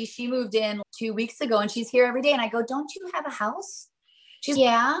 Haley, she moved in 2 weeks ago and she's here every day. And I go, don't you have a house? She's,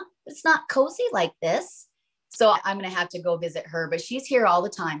 yeah, it's not cozy like this. So I'm going to have to go visit her, but she's here all the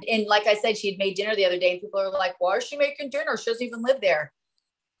time. And like I said, she had made dinner the other day and people are like, why is she making dinner? She doesn't even live there.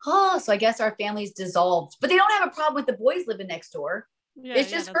 Oh, so I guess our family's dissolved, but they don't have a problem with the boys living next door. Yeah,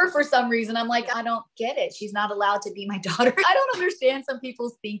 It's just her for some reason. I'm like, I don't get it. She's not allowed to be my daughter. I don't understand some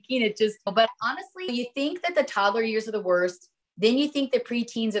people's thinking. But honestly, you think that the toddler years are the worst. Then you think the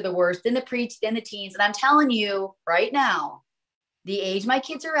preteens are the worst, then the teens. And I'm telling you right now, the age my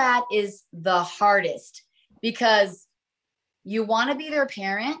kids are at is the hardest because you want to be their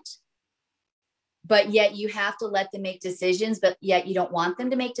parent, but yet you have to let them make decisions, but yet you don't want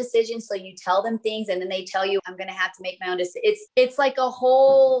them to make decisions. So you tell them things and then they tell you, I'm going to have to make my own decision. It's like a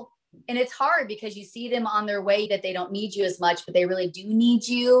whole, and it's hard because you see them on their way that they don't need you as much, but they really do need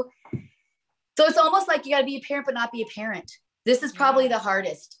you. So it's almost like you got to be a parent, but not be a parent. This is probably the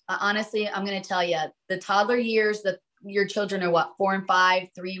hardest. Honestly, I'm going to tell you, the toddler years, your children are what, 4 and 5,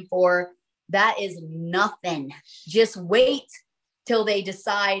 3 and 4. That is nothing. Just wait till they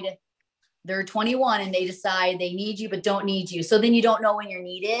decide they're 21 and they decide they need you, but don't need you. So then you don't know when you're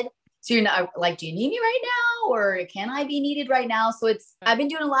needed. So you're not like, do you need me right now? Or can I be needed right now? So I've been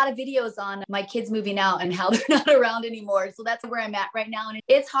doing a lot of videos on my kids moving out and how they're not around anymore. So that's where I'm at right now. And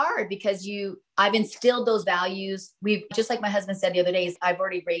it's hard because I've instilled those values. Just like my husband said the other day, I've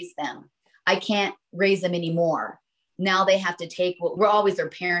already raised them. I can't raise them anymore. Now they have to take we're always their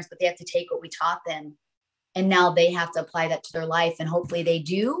parents, but they have to take what we taught them. And now they have to apply that to their life. And hopefully they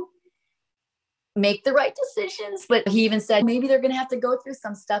do make the right decisions. But he even said, maybe they're going to have to go through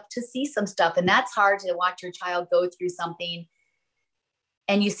some stuff to see some stuff. And that's hard to watch your child go through something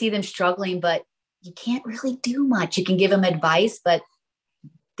and you see them struggling, but you can't really do much. You can give them advice, but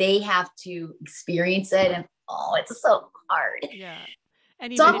they have to experience it. And it's so hard. Yeah.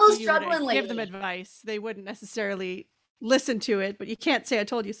 And So even almost if you were to struggling give them lately. advice, they wouldn't necessarily listen to it, but you can't say I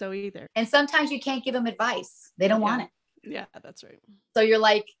told you so either. And sometimes you can't give them advice. They don't want it. Yeah, that's right. So you're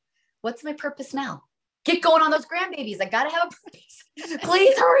like, what's my purpose now? Get going on those grandbabies. I got to have a purpose.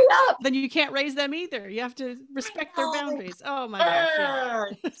 Please hurry up. Then you can't raise them either. You have to respect their know. boundaries. Oh my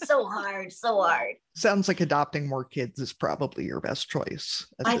gosh. Yeah. So hard, so hard. Sounds like adopting more kids is probably your best choice.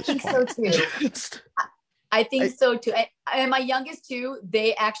 I think so too. I think so too. And my youngest two,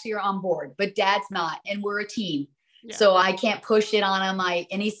 they actually are on board, but dad's not. And we're a team. Yeah. So I can't push it on him.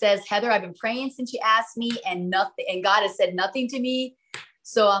 And he says, Heather, I've been praying since you asked me and nothing, and God has said nothing to me.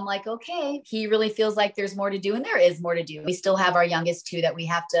 So I'm like, okay, he really feels like there's more to do. And there is more to do. We still have our youngest two that we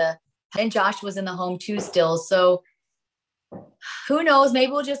have to, and Josh was in the home too still. So who knows?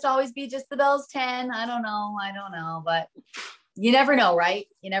 Maybe we'll just always be just the Bell's 10. I don't know, but you never know, right?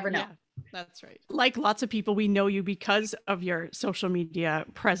 You never know. Yeah, that's right. Like lots of people, we know you because of your social media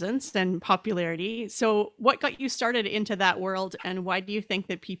presence and popularity. So what got you started into that world, and why do you think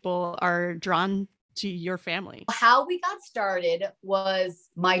that people are drawn to your family? How we got started was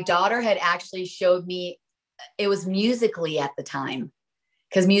my daughter had actually showed me, it was Musical.ly at the time,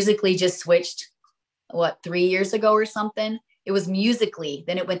 because Musical.ly just switched 3 years ago or something. It was Musical.ly,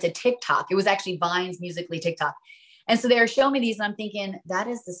 then it went to TikTok. It was actually Vine's Musical.ly TikTok. And so they were showing me these and I'm thinking, that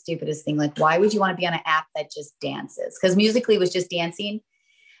is the stupidest thing. Like, why would you want to be on an app that just dances? Because Musical.ly was just dancing.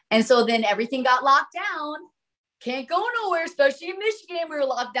 And so then everything got locked down. Can't go nowhere, especially in Michigan. We were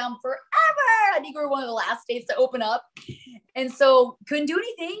locked down forever. I think we were one of the last states to open up. And so couldn't do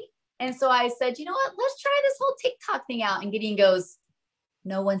anything. And so I said, you know what, let's try this whole TikTok thing out. And Gideon goes,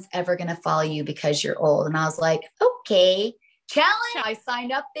 no one's ever going to follow you because you're old. And I was like, okay, challenge. I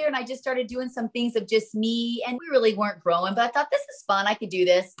signed up there and I just started doing some things of just me, and we really weren't growing, but I thought this is fun. I could do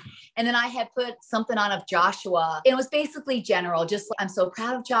this. And then I had put something on of Joshua. It was basically general, just I'm so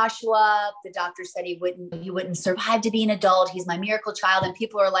proud of Joshua. The doctor said he wouldn't survive to be an adult. He's my miracle child. And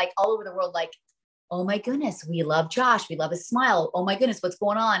people are like all over the world, like, oh my goodness, we love Josh. We love his smile. Oh my goodness, what's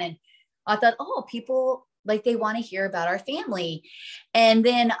going on? And I thought, oh, people like they want to hear about our family. And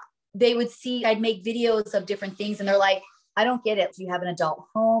then they would see, I'd make videos of different things and they're like, I don't get it. You have an adult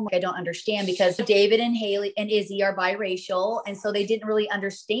home. I don't understand, because David and Haley and Izzy are biracial. And so they didn't really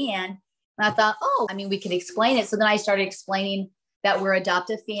understand. And I thought, oh, I mean, we could explain it. So then I started explaining that we're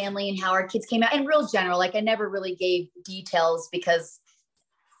adoptive family and how our kids came out in real general. Like I never really gave details because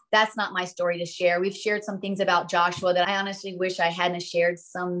that's not my story to share. We've shared some things about Joshua that I honestly wish I hadn't shared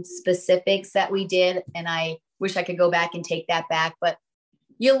some specifics that we did. And I wish I could go back and take that back, but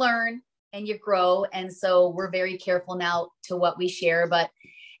you learn and you grow. And so we're very careful now to what we share.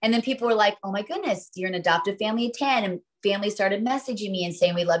 And then people were like, oh my goodness, you're an adoptive family of 10. And families started messaging me and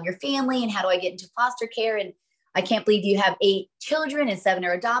saying, we love your family. And how do I get into foster care? And I can't believe you have 8 children and 7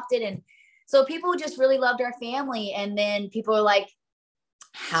 are adopted. And so people just really loved our family. And then people are like,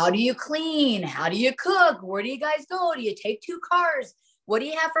 how do you clean? How do you cook? Where do you guys go? Do you take 2 cars? What do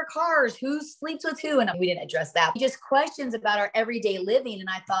you have for cars? Who sleeps with who? And we didn't address that. Just questions about our everyday living. And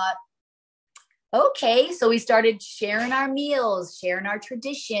I thought, okay, so we started sharing our meals, sharing our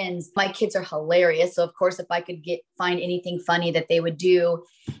traditions. My kids are hilarious. So of course, if I could find anything funny that they would do.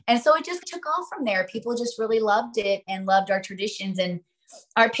 And so it just took off from there. People just really loved it and loved our traditions. And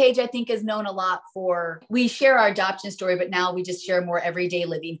our page, I think, is known a lot for, we share our adoption story, but now we just share more everyday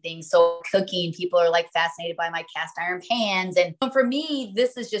living things. So cooking, people are like fascinated by my cast iron pans. And for me,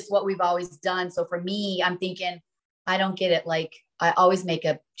 this is just what we've always done. So for me, I'm thinking, I don't get it. Like I always make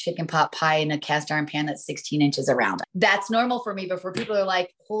a chicken pot pie in a cast iron pan that's 16 inches around. That's normal for me. But for people who are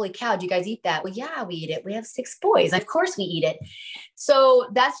like, holy cow, do you guys eat that? Well, yeah, we eat it. We have 6 boys. Of course we eat it. So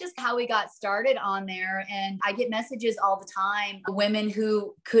that's just how we got started on there. And I get messages all the time, women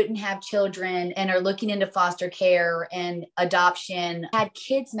who couldn't have children and are looking into foster care and adoption. I had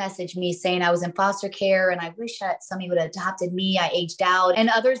kids message me saying I was in foster care and I wish that somebody would have adopted me. I aged out. And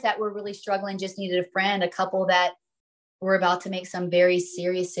others that were really struggling, just needed a friend, a couple that were about to make some very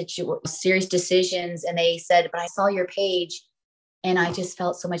serious decisions. And they said, but I saw your page and I just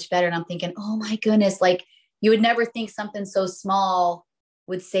felt so much better. And I'm thinking, oh my goodness, like you would never think something so small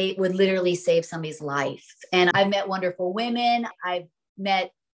would literally save somebody's life. And I've met wonderful women. I've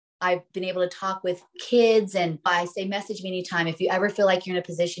been able to talk with kids, and I say, message me anytime. If you ever feel like you're in a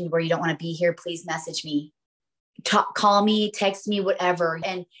position where you don't want to be here, please message me, call me, text me, whatever.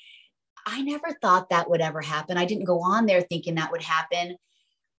 And I never thought that would ever happen. I didn't go on there thinking that would happen.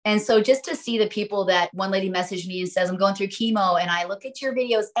 And so just to see the people that one lady messaged me and says, I'm going through chemo and I look at your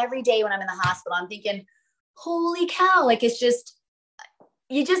videos every day when I'm in the hospital, I'm thinking, holy cow. Like, it's just,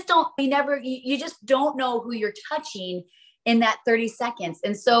 you just don't know who you're touching in that 30 seconds.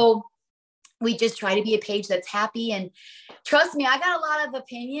 And so we just try to be a page that's happy. And trust me, I got a lot of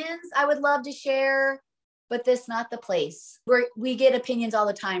opinions I would love to share, but this is not the place where we get opinions all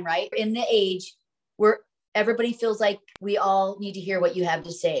the time, right? In the age where everybody feels like we all need to hear what you have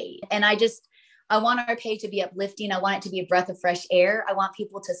to say. And I want our page to be uplifting. I want it to be a breath of fresh air. I want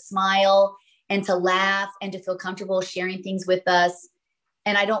people to smile and to laugh and to feel comfortable sharing things with us.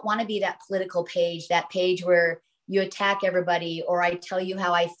 And I don't want to be that political page, that page where you attack everybody, or I tell you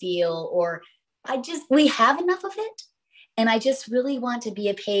how I feel, or we have enough of it. And I just really want to be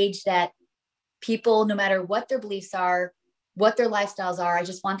a page that people, no matter what their beliefs are, what their lifestyles are, I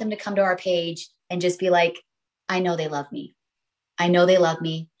just want them to come to our page and just be like, I know they love me. I know they love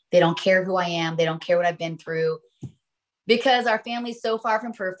me. They don't care who I am. They don't care what I've been through, because our family's so far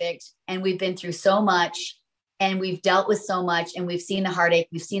from perfect and we've been through so much and we've dealt with so much and we've seen the heartache.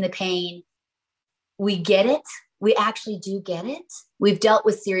 We've seen the pain. We get it. We actually do get it. We've dealt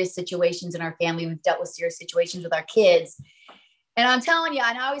with serious situations in our family. We've dealt with serious situations with our kids. And I'm telling you,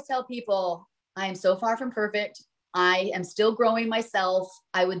 and I always tell people, I am so far from perfect. I am still growing myself.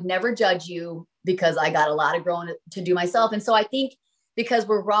 I would never judge you because I got a lot of growing to do myself. And so I think because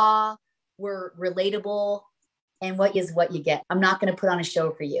we're raw, we're relatable, and what you get. I'm not going to put on a show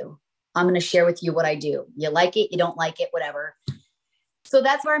for you. I'm going to share with you what I do. You like it, you don't like it, whatever. So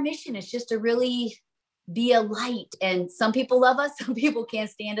that's our mission. It's just to really be a light. And some people love us. Some people can't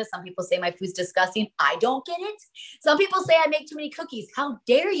stand us. Some people say my food's disgusting. I don't get it. Some people say I make too many cookies. How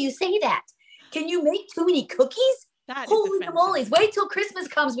dare you say that? Can you make too many cookies? Holy tamales. Wait till Christmas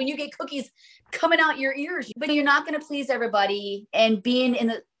comes when you get cookies coming out your ears, but you're not going to please everybody. And being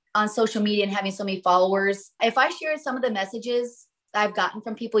on social media and having so many followers, if I shared some of the messages I've gotten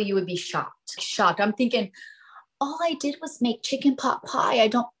from people, you would be shocked. I'm thinking, all I did was make chicken pot pie. I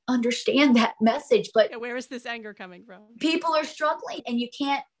don't understand that message, but where is this anger coming from? People are struggling, and you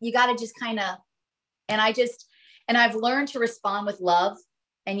got to just kind of, and I've learned to respond with love.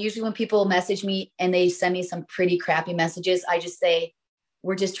 And usually when people message me and they send me some pretty crappy messages, I just say,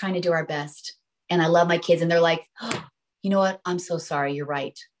 we're just trying to do our best. And I love my kids. And they're like, oh, you know what? I'm so sorry. You're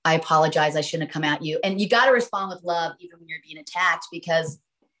right. I apologize. I shouldn't have come at you. And you got to respond with love, even when you're being attacked, because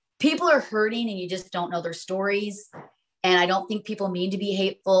people are hurting and you just don't know their stories. And I don't think people mean to be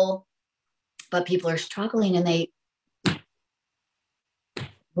hateful, but people are struggling, and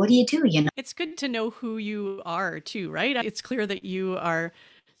what do? You know, it's good to know who you are too, right? It's clear that you are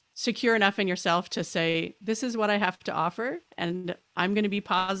secure enough in yourself to say, this is what I have to offer, and I'm going to be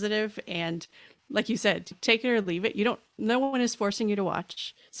positive. And like you said, take it or leave it. No one is forcing you to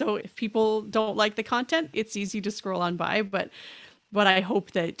watch. So if people don't like the content, it's easy to scroll on by, but I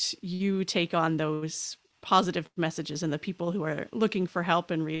hope that you take on those positive messages and the people who are looking for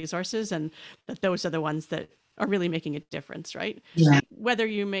help and resources, and that those are the ones that are really making a difference, right? Yeah. Whether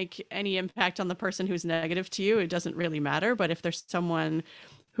you make any impact on the person who's negative to you, it doesn't really matter. But if there's someone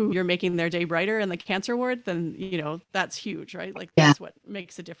who you're making their day brighter in the cancer ward, then, that's huge, right? Like that's what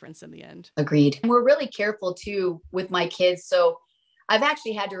makes a difference in the end. Agreed. And we're really careful too with my kids. So I've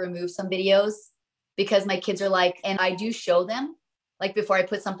actually had to remove some videos because my kids are like, and I do show them, like before I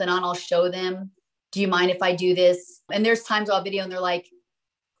put something on, I'll show them, do you mind if I do this? And there's times I'll video and they're like,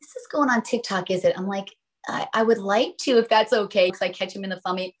 this is going on TikTok, is it? I'm like, I would like to, if that's okay, because I catch them in the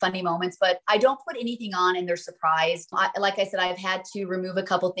funny moments, but I don't put anything on and they're surprised. Like I said, I've had to remove a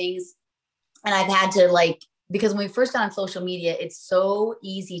couple things, and I've had to because when we first got on social media, it's so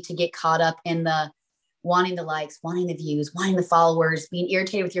easy to get caught up in the wanting the likes, wanting the views, wanting the followers, being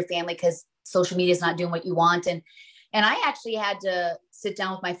irritated with your family because social media is not doing what you want. And I actually had to sit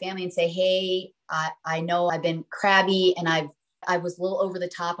down with my family and say, hey, I know I've been crabby and I was a little over the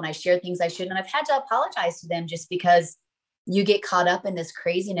top and I shared things I shouldn't. And I've had to apologize to them just because you get caught up in this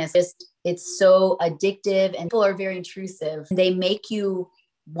craziness. It's so addictive, and people are very intrusive. They make you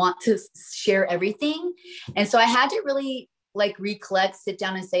want to share everything. And so I had to really recollect, sit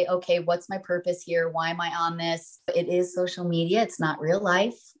down and say, okay, what's my purpose here? Why am I on this? It is social media. It's not real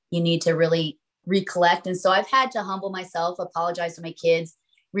life. You need to really recollect. And so I've had to humble myself, apologize to my kids,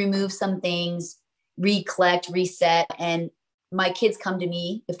 remove some things, recollect, reset. And my kids come to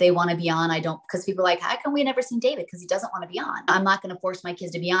me if they want to be on. Because people are like, how come we never seen David? Because he doesn't want to be on. I'm not going to force my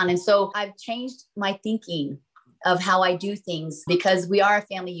kids to be on. And so I've changed my thinking of how I do things, because we are a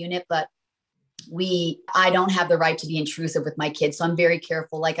family unit, but I don't have the right to be intrusive with my kids. So I'm very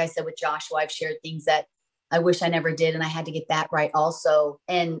careful. Like I said, with Joshua, I've shared things that I wish I never did. And I had to get that right also.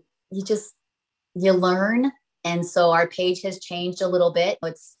 And you learn. And so our page has changed a little bit.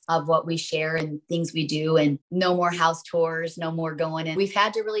 It's of what we share and things we do, and no more house tours, no more going. And we've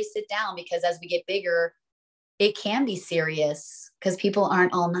had to really sit down, because as we get bigger, it can be serious because people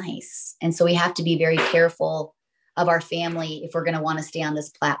aren't all nice. And so we have to be very careful of our family if we're going to want to stay on this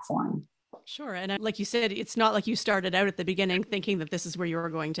platform. Sure. And like you said, it's not like you started out at the beginning thinking that this is where you were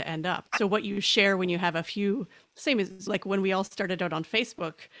going to end up. So what you share when you have a few, same as like when we all started out on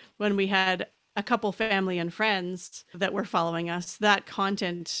Facebook, when we had a couple family and friends that were following us, that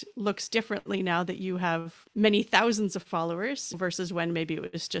content looks differently now that you have many thousands of followers versus when maybe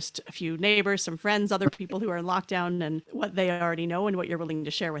it was just a few neighbors, some friends, other people who are in lockdown, and what they already know and what you're willing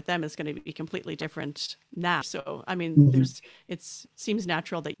to share with them is going to be completely different now. So, I mean, it seems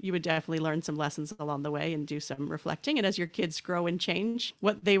natural that you would definitely learn some lessons along the way and do some reflecting. And as your kids grow and change,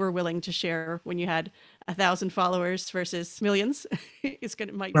 what they were willing to share when you had 1,000 followers versus millions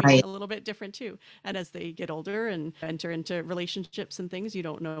might be a little bit different too. And as they get older and enter into relationships and things, you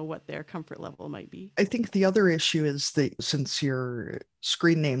don't know what their comfort level might be. I think the other issue is that since your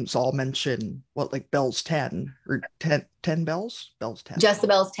screen names all mention Bell's 10 or 10 Bells? Bell's 10. Just the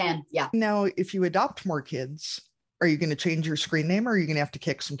Bell's 10. Yeah. Now, if you adopt more kids, are you going to change your screen name, or are you going to have to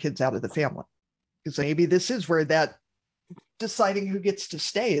kick some kids out of the family? Because maybe this is where that deciding who gets to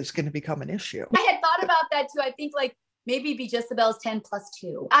stay is going to become an issue. I had thought about that too. I think maybe be just the Bell's 10 plus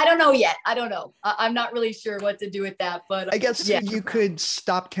 2. I don't know yet. I don't know. I'm not really sure what to do with that, but I guess you could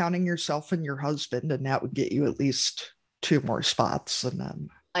stop counting yourself and your husband, and that would get you at least 2 more spots. And then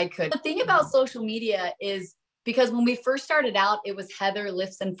I could. The thing about social media is, because when we first started out, it was Heather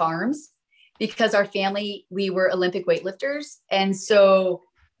Lifts and Farms, because our family, we were Olympic weightlifters. And so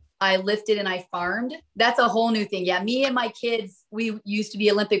I lifted and I farmed. That's a whole new thing. Yeah. Me and my kids, we used to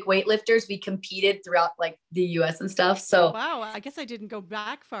be Olympic weightlifters. We competed throughout like the US and stuff. So wow, I guess I didn't go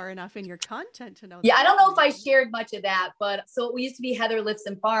back far enough in your content to know. Yeah, I don't know if I shared much of that, but so we used to be Heather Lifts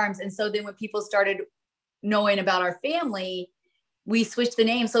and Farms. And so then when people started knowing about our family, we switched the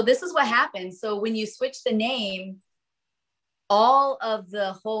name. So this is what happens. So when you switch the name, all of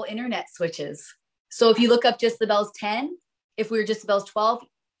the whole internet switches. So if you look up Just the Bells 10, if we were Just the Bells 12,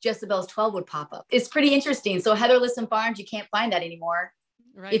 Just the Bells 12 would pop up. It's pretty interesting. So Heather Lifts and Farms, you can't find that anymore.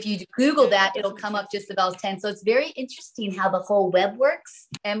 Right. If you Google that, it'll come up Just the Bells 10. So it's very interesting how the whole web works.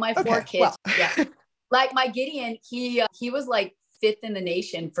 And my four kids, yeah. Like my Gideon, he was like 5th in the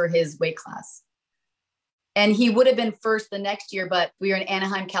nation for his weight class. And he would have been first the next year, but we were in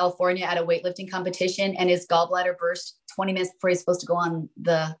Anaheim, California at a weightlifting competition, and his gallbladder burst 20 minutes before he's supposed to go on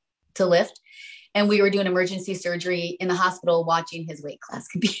to lift. And we were doing emergency surgery in the hospital watching his weight class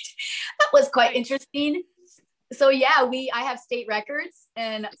compete. That was quite interesting. So yeah, I have state records.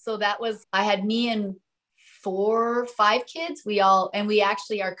 And so I had me and 4 or 5 kids.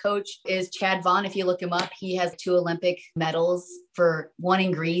 Our coach is Chad Vaughn. If you look him up, he has 2 Olympic medals, for one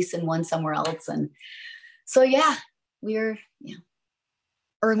in Greece and one somewhere else. And so, yeah,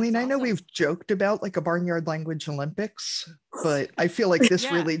 Arlene, I know we've joked about like a Barnyard Language Olympics, but I feel like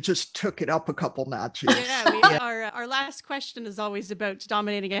this really just took it up a couple notches. Our last question is always about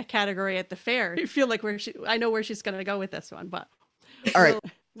dominating a category at the fair. I feel like I know where she's going to go with this one, but all right.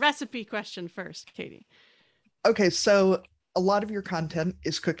 Recipe question first, Katie. Okay, so a lot of your content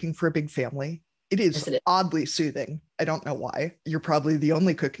is cooking for a big family. It is oddly soothing. I don't know why. You're probably the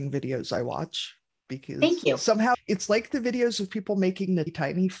only cooking videos I watch. Because thank you. Somehow it's like the videos of people making the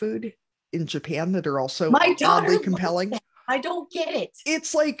tiny food in Japan that are also oddly compelling. I don't get it.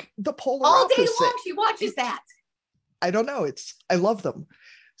 It's like the polar all opposite. Day long she watches that. I don't know. I love them.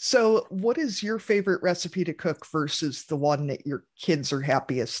 So what is your favorite recipe to cook versus the one that your kids are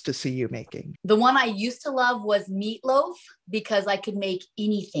happiest to see you making? The one I used to love was meatloaf, because I could make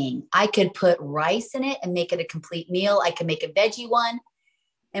anything. I could put rice in it and make it a complete meal. I could make a veggie one.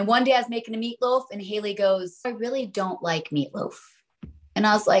 And one day I was making a meatloaf and Haley goes, I really don't like meatloaf. And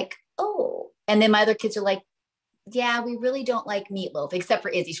I was like, oh. And then my other kids are like, yeah, we really don't like meatloaf, except for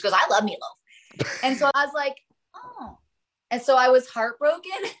Izzy. She goes, I love meatloaf. And so I was like, oh. And so I was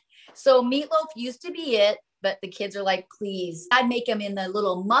heartbroken. So meatloaf used to be it, but the kids are like, please. I'd make them in the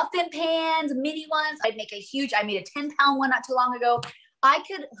little muffin pans, mini ones. I made a 10-pound one not too long ago. I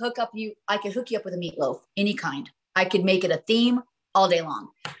could hook you up with a meatloaf, any kind. I could make it a theme all day long.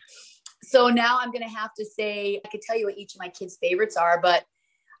 So now I'm going to have to say, I could tell you what each of my kids' favorites are, but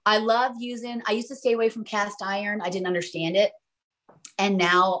I used to stay away from cast iron. I didn't understand it. And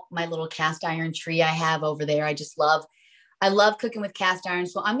now my little cast iron tree I have over there, I love cooking with cast iron.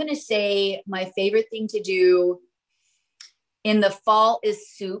 So I'm going to say my favorite thing to do in the fall is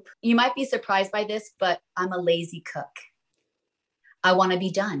soup. You might be surprised by this, but I'm a lazy cook. I want to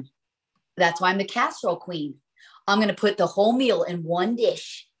be done. That's why I'm the casserole queen. I'm going to put the whole meal in one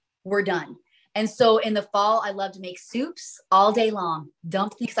dish. We're done. And so in the fall, I love to make soups all day long.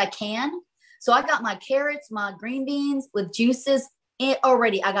 Dump things I can. So I got my carrots, my green beans with juices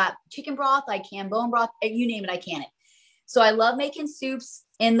already. I got chicken broth. I can bone broth. You name it, I can it. So I love making soups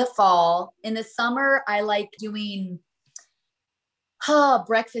in the fall. In the summer, I like doing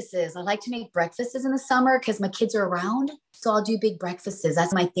breakfasts. I like to make breakfasts in the summer because my kids are around. So I'll do big breakfasts.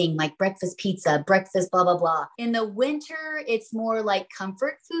 That's my thing, like breakfast pizza, breakfast, blah, blah, blah. In the winter, it's more like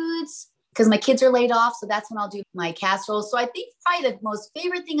comfort foods because my kids are laid off. So that's when I'll do my casseroles. So I think probably the most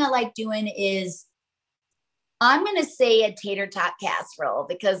favorite thing I like doing is, I'm going to say a tater tot casserole,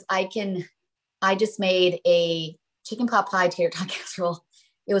 because I just made a chicken pot pie tater tot casserole.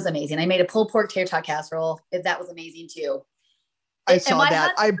 It was amazing. I made a pulled pork tater tot casserole. That was amazing too. I saw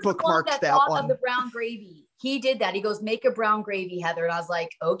that. I bookmarked that one. Of the brown gravy. He did that. He goes, make a brown gravy, Heather. And I was like,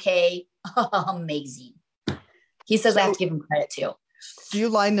 okay, amazing. He says I have to give him credit too. Do you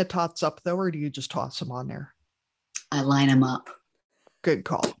line the tots up though, or do you just toss them on there? I line them up. Good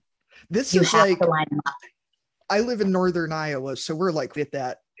call. You have to line them up. I live in northern Iowa, so we're like at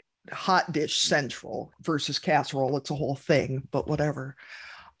that hot dish central versus casserole. It's a whole thing, but whatever.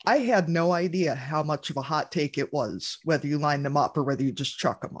 I had no idea how much of a hot take it was, whether you line them up or whether you just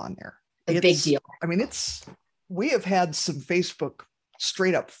chuck them on there. A big deal. I mean, we have had some Facebook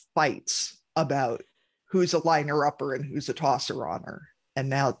straight up fights about who's a liner upper and who's a tosser oner. And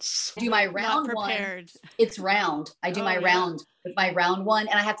now it's do my round one. It's round. I do round with my round one,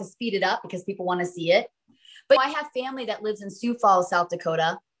 and I have to speed it up because people want to see it. But I have family that lives in Sioux Falls, South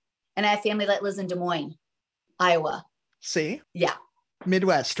Dakota, and I have family that lives in Des Moines, Iowa. See? Yeah.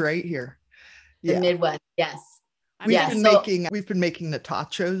 Midwest right here. The Midwest, yes. We've been making the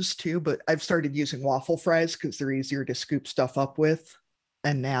tachos too, but I've started using waffle fries because they're easier to scoop stuff up with.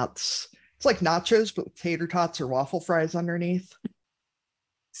 And it's like nachos, but with tater tots or waffle fries underneath.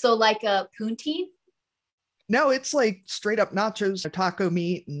 So like a poutine? No, it's like straight up nachos, taco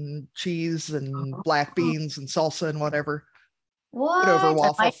meat and cheese and black beans and salsa and whatever. What? Put over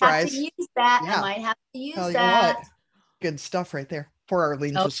waffle fries. Have to use that. Yeah. I might have to use Tell that. You what? Good stuff right there. Poor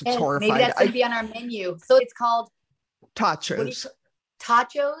Arlene just looks Maybe horrified. that's going to be on our menu. So it's called tachos.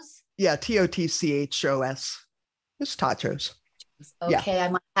 Tachos? Yeah, TOTCHOS. It's tachos. Okay, I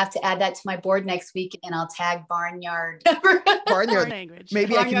might have to add that to my board next week, and I'll tag Barnyard. Barnyard language.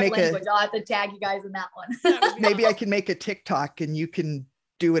 Maybe I can make I'll have to tag you guys in that one. Maybe I can make a TikTok, and you can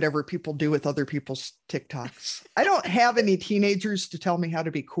do whatever people do with other people's TikToks. I don't have any teenagers to tell me how to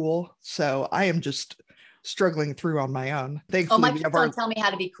be cool, so I am just struggling through on my own. Thankfully, my kids don't tell me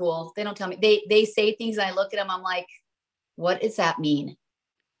how to be cool. They don't tell me. They say things, and I look at them. I'm like, what does that mean?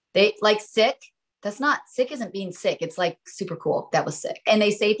 They like sick. That's not sick. Isn't being sick. It's like super cool. That was sick. And they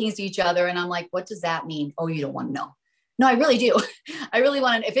say things to each other, and I'm like, what does that mean? Oh, you don't want to know. No, I really do. I really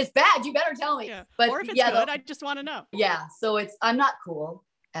want to. If it's bad, you better tell me. Yeah. But or if it's good, I just want to know. Yeah. So I'm not cool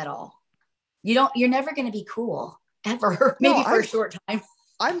at all. You're never going to be cool ever. Maybe for a short time.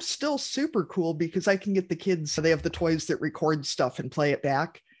 I'm still super cool because I can get the kids. They have the toys that record stuff and play it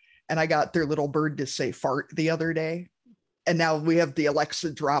back. And I got their little bird to say fart the other day. And now we have the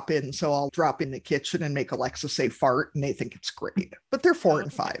Alexa drop in. So I'll drop in the kitchen and make Alexa say fart. And they think it's great. But they're 4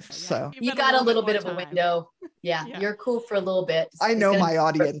 and 5. So you got a little bit of a window. Yeah, you're cool for a little bit. I know my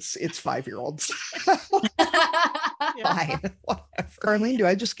audience. It's 5-year-olds. Fine. Whatever. Arlene, do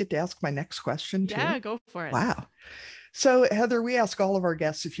I just get to ask my next question too? Yeah, go for it. Wow. So Heather, we ask all of our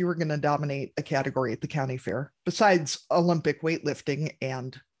guests if you were going to dominate a category at the county fair, besides Olympic weightlifting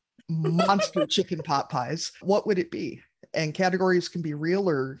and monster chicken pot pies, what would it be? And categories can be real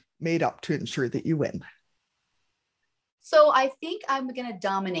or made up to ensure that you win. So I think I'm going to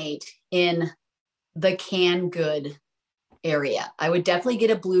dominate in the canned good area. I would definitely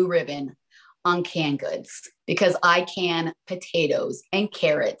get a blue ribbon on canned goods because I can potatoes and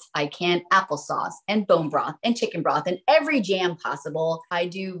carrots. I can applesauce and bone broth and chicken broth and every jam possible. I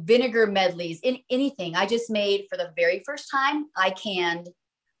do vinegar medleys in anything. I just made for the very first time,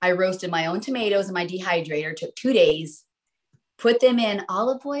 I roasted my own tomatoes in my dehydrator, took 2 days, put them in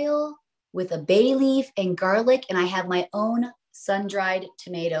olive oil with a bay leaf and garlic. And I have my own sun-dried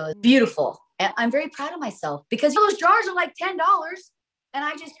tomatoes. Beautiful. And I'm very proud of myself because those jars are like $10 and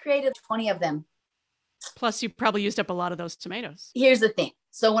I just created 20 of them. Plus you probably used up a lot of those tomatoes. Here's the thing.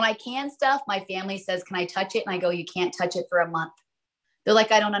 So when I can stuff, my family says, can I touch it? And I go, you can't touch it for a month. They're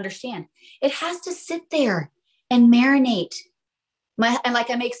like, I don't understand. It has to sit there and marinate. And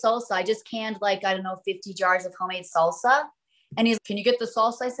like I make salsa. I just canned 50 jars of homemade salsa. And he's, can you get the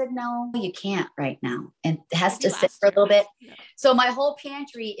salsa? I said, no, you can't right now. And it has to sit for a little bit. Yeah. So my whole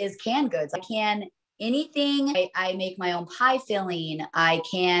pantry is canned goods. I can anything. I make my own pie filling. I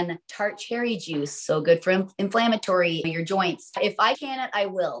can tart cherry juice. So good for inflammatory, your joints. If I can it, I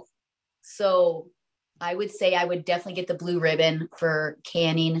will. So I would say I would definitely get the blue ribbon for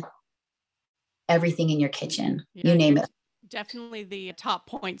canning everything in your kitchen. You name it. Definitely the top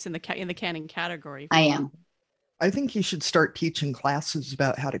points in the canning category. I am. I think you should start teaching classes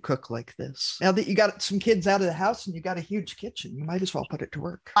about how to cook like this. Now that you got some kids out of the house and you got a huge kitchen, you might as well put it to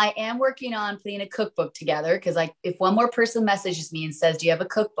work. I am working on putting a cookbook together because if one more person messages me and says, do you have a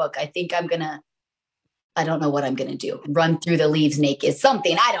cookbook? I think I don't know what I'm going to do. Run through the leaves naked,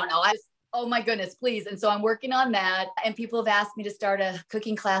 something. I don't know. Oh my goodness, please. And so I'm working on that. And people have asked me to start a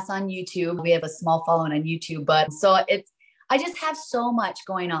cooking class on YouTube. We have a small following on YouTube, but so I just have so much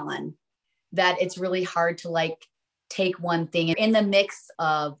going on that it's really hard to take one thing. In the mix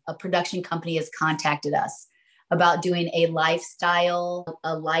of a production company has contacted us about doing a life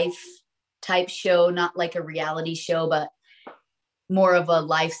type show, not like a reality show, but more of a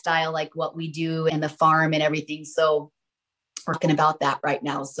lifestyle, like what we do in the farm and everything. So working about that right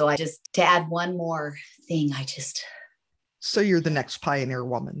now. So to add one more thing, So you're the next pioneer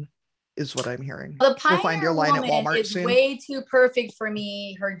woman is what I'm hearing. The pioneer You'll find your line at Walmart is soon. Way too perfect for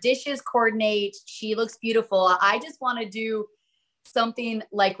me. Her dishes coordinate. She looks beautiful. I just want to do something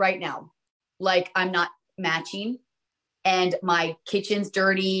like right now. Like I'm not matching and my kitchen's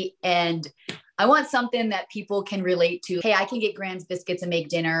dirty and I want something that people can relate to. Hey, I can get Grand's biscuits and make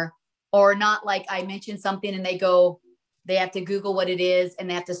dinner, or not like I mention something and they have to Google what it is and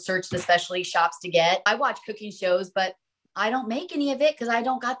they have to search the specialty shops to get. I watch cooking shows, but I don't make any of it because I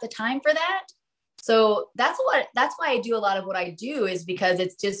don't got the time for that. So that's why I do a lot of what I do, is because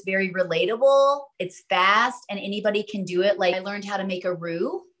it's just very relatable. It's fast and anybody can do it. Like I learned how to make a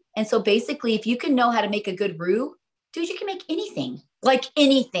roux. And so basically, if you can know how to make a good roux, dude, you can make anything, like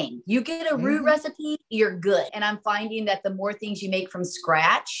anything. You get a roux recipe, you're good. And I'm finding that the more things you make from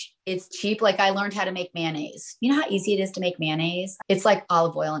scratch, it's cheap. Like I learned how to make mayonnaise. You know how easy it is to make mayonnaise? It's like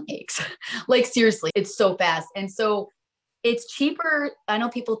olive oil and eggs. Like seriously, it's so fast. And so it's cheaper. I know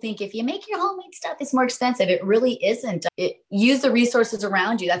people think if you make your homemade stuff, it's more expensive. It really isn't. Use the resources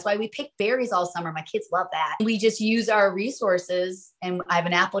around you. That's why we pick berries all summer. My kids love that. We just use our resources. And I have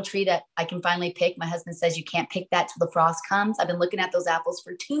an apple tree that I can finally pick. My husband says you can't pick that till the frost comes. I've been looking at those apples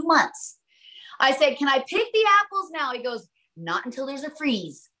for 2 months. I said, can I pick the apples now? He goes, not until there's a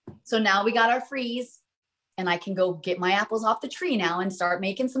freeze. So now we got our freeze and I can go get my apples off the tree now and start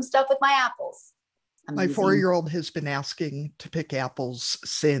making some stuff with my apples. My 4-year-old has been asking to pick apples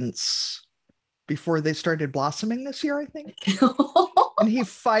since before they started blossoming this year, I think. And he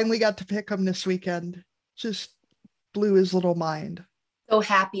finally got to pick them this weekend. Just blew his little mind. So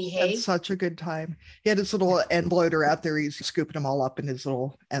happy, hey? Had such a good time. He had his little end loader out there. He's scooping them all up in his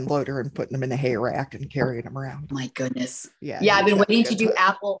little end loader and putting them in a hay rack and carrying them around. My goodness. Yeah, I've been waiting to do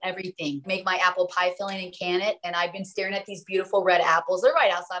apple everything. Make my apple pie filling and can it. And I've been staring at these beautiful red apples. They're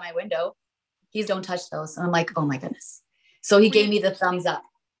right outside my window. He's don't touch those. And I'm like, oh my goodness. So he gave me the thumbs up.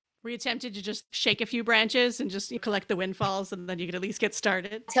 Were you tempted to just shake a few branches and just collect the windfalls and then you could at least get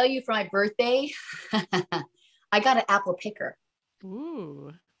started? I'll tell you, for my birthday, I got an apple picker.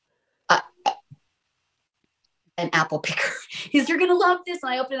 Ooh. An apple picker. He's, you're going to love this.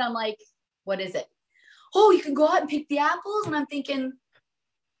 And I opened it. I'm like, what is it? Oh, you can go out and pick the apples. And I'm thinking,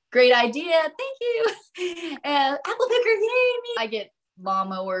 great idea. Thank you. Apple picker. Yay. Me. I get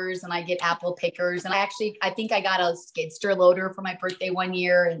lawnmowers and I get apple pickers. And I think I got a skid steer loader for my birthday one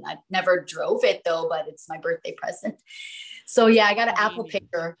year, and I never drove it though, but it's my birthday present. So yeah, I got an apple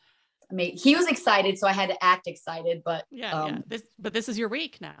picker. I mean, he was excited, so I had to act excited, but this is your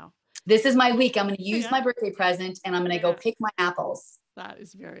week now. This is my week. I'm going to use my birthday present and I'm going to go pick my apples. That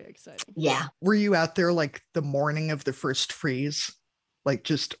is very exciting. Yeah. Were you out there like the morning of the first freeze? Like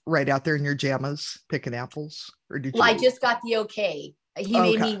just right out there in your jammas picking apples? Or did you? I just got the okay. He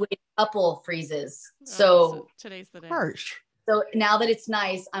made me wait a couple freezes. So today's the day. Harsh. So now that it's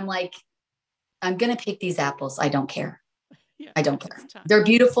nice, I'm like, I'm going to pick these apples. I don't care. Yeah, I don't care. They're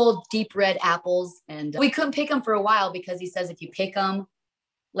beautiful, deep red apples. And we couldn't pick them for a while because he says if you pick them,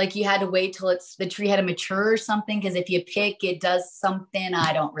 like you had to wait till the tree had to mature or something. Because if you pick, it does something.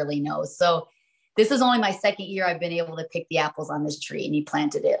 I don't really know. So this is only my second year I've been able to pick the apples on this tree, and he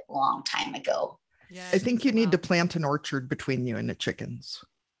planted it a long time ago. Yeah, I think you need to plant an orchard between you and the chickens.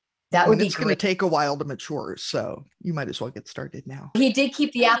 That would be It's going to take a while to mature, so you might as well get started now. He did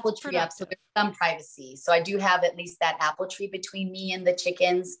keep the apple tree up, so there's some privacy. So I do have at least that apple tree between me and the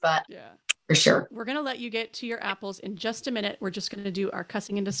chickens, but for sure. We're going to let you get to your apples in just a minute. We're just going to do our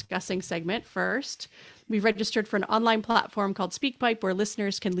cussing and discussing segment first. We've registered for an online platform called SpeakPipe where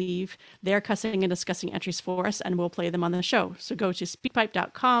listeners can leave their cussing and discussing entries for us, and we'll play them on the show. So go to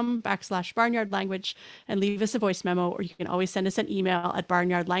speakpipe.com/barnyardlanguage and leave us a voice memo, or you can always send us an email at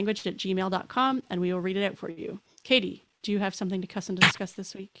barnyardlanguage@gmail.com and we will read it out for you. Katie, do you have something to cuss and discuss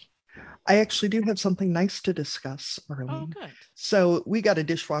this week? I actually do have something nice to discuss, Arlene. Oh, good. So we got a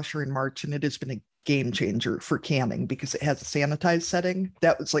dishwasher in March, and it has been a game changer for canning because it has a sanitized setting.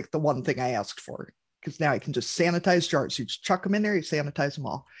 That was like the one thing I asked for, because now I can just sanitize jars. You just chuck them in there, you sanitize them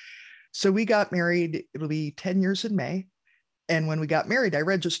all. So we got married. It'll be 10 years in May. And when we got married, I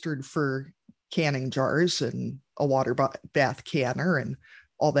registered for canning jars and a water bath canner and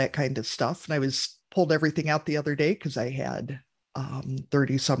all that kind of stuff. And I pulled everything out the other day because I had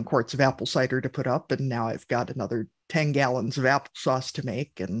 30 some quarts of apple cider to put up. And now I've got another 10 gallons of applesauce to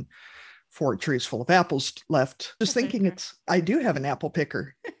make and 4 trees full of apples left. Just thinking I do have an apple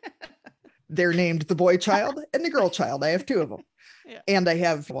picker. They're named the boy child and the girl child. I have 2 of them. Yeah. And I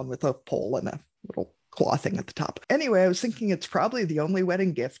have one with a pole and a little claw thing at the top. Anyway, I was thinking it's probably the only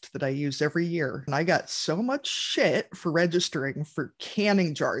wedding gift that I use every year. And I got so much shit for registering for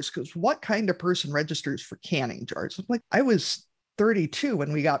canning jars, because what kind of person registers for canning jars? I'm like, I was 32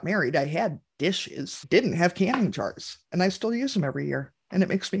 when we got married. I had dishes, didn't have canning jars, and I still use them every year. And it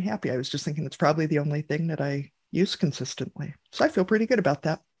makes me happy. I was just thinking it's probably the only thing that I use consistently. So I feel pretty good about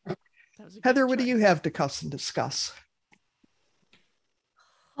that. Heather, what do you have to cuss and discuss?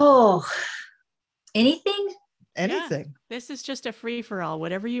 Oh, anything? Anything. Yeah, this is just a free for all.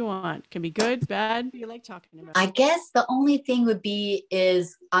 Whatever you want. Can be good, bad. You like talking about. I guess the only thing would be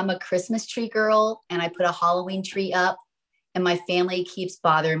is I'm a Christmas tree girl, and I put a Halloween tree up. and my family keeps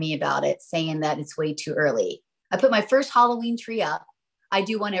bothering me about it, saying that it's way too early. I put my first Halloween tree up. I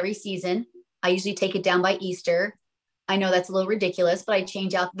do one every season. I usually take it down by Easter. I know that's a little ridiculous, but I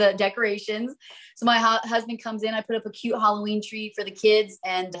change out the decorations. So my husband comes in, I put up a cute Halloween tree for the kids,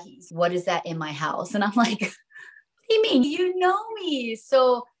 and he's, what is that in my house? And I'm like, what do you mean? You know me.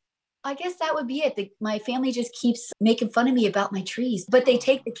 So I guess that would be it. My family just keeps making fun of me about my trees, but they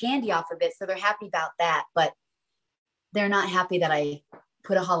take the candy off of it. So they're happy about that, but they're not happy that I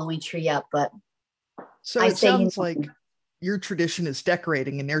put a Halloween tree up. But so it sounds like your tradition is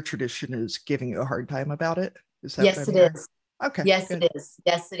decorating and their tradition is giving you a hard time about it. Is that yes, it is. Okay. Yes, good. it is.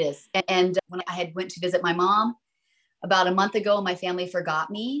 Yes, it is. And when I had went to visit my mom about a month ago, my family forgot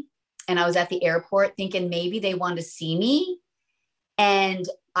me. And I was at the airport thinking maybe they wanted to see me. And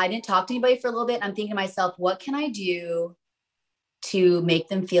I didn't talk to anybody for a little bit. I'm thinking to myself, what can I do to make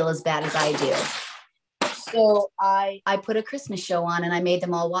them feel as bad as I do? So I put a Christmas show on and I made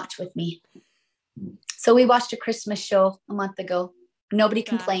them all watch with me. So we watched a Christmas show a month ago. Nobody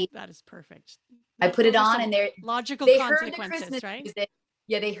complained. That is perfect. I put it on and they heard the Christmas right? music.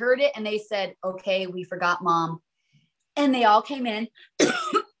 Yeah, they heard it and they said, okay, we forgot Mom. And they all came in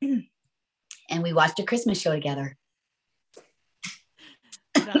and we watched a Christmas show together.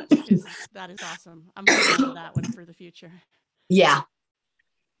 That is awesome. I'm proud of that one for the future. Yeah.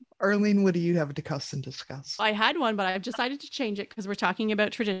 Arlene, what do you have to cuss and discuss? I had one, but I've decided to change it because we're talking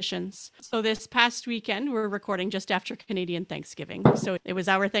about traditions. So this past weekend, we're recording just after Canadian Thanksgiving. So it was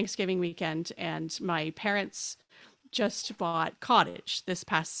our Thanksgiving weekend, and my parents just bought cottage this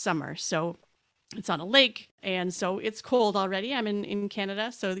past summer. So it's on a lake, and so it's cold already. I'm in Canada,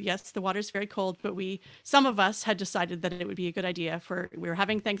 so yes, the water's very cold, but some of us had decided that it would be a good idea we were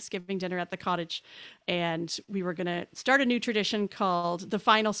having Thanksgiving dinner at the cottage, and we were going to start a new tradition called the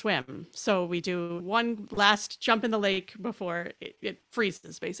final swim. So we do one last jump in the lake before it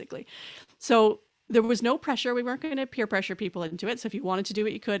freezes, basically. So there was no pressure. We weren't going to peer pressure people into it. So if you wanted to do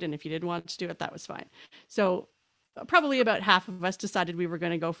it, you could, and if you didn't want to do it, that was fine. So probably about half of us decided we were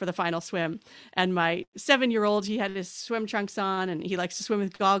going to go for the final swim. And my 7-year-old, he had his swim trunks on and he likes to swim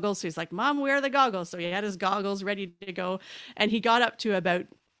with goggles. So he's like, Mom, where are the goggles? So he had his goggles ready to go. And he got up to about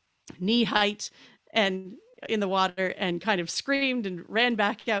knee height and in the water and kind of screamed and ran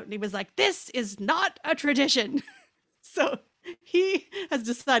back out. And he was like, this is not a tradition. So he has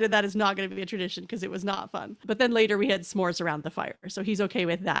decided that is not going to be a tradition because it was not fun. But then later we had s'mores around the fire. So he's okay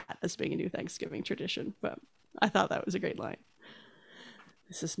with that as being a new Thanksgiving tradition. But I thought that was a great line.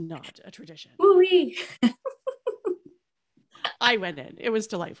 This is not a tradition. Ooh-wee. I went in. It was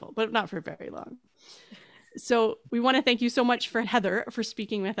delightful, but not for very long. So we want to thank you so much for Heather for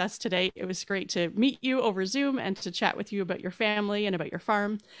speaking with us today. It was great to meet you over Zoom and to chat with you about your family and about your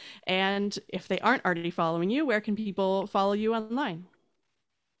farm. And if they aren't already following you, where can people follow you online?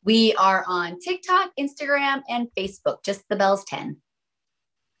 We are on TikTok, Instagram, and Facebook, just the Bells 10.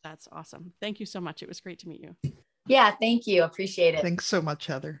 That's awesome. Thank you so much. It was great to meet you. Yeah, thank you. Appreciate it. Thanks so much,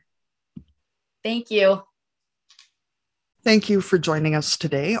 Heather. Thank you. Thank you for joining us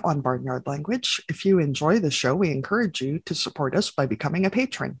today on Barnyard Language. If you enjoy the show, we encourage you to support us by becoming a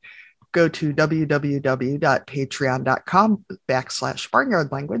patron. Go to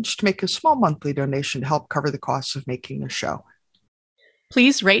www.patreon.com/barnyardlanguage to make a small monthly donation to help cover the costs of making the show.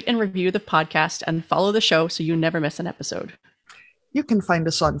 Please rate and review the podcast and follow the show so you never miss an episode. You can find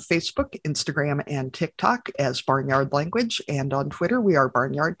us on Facebook, Instagram, and TikTok as Barnyard Language, and on Twitter, we are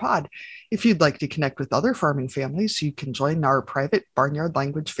Barnyard Pod. If you'd like to connect with other farming families, you can join our private Barnyard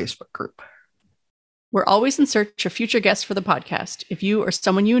Language Facebook group. We're always in search of future guests for the podcast. If you or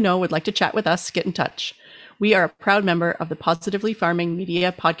someone you know would like to chat with us, get in touch. We are a proud member of the Positively Farming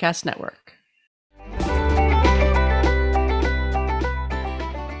Media Podcast Network.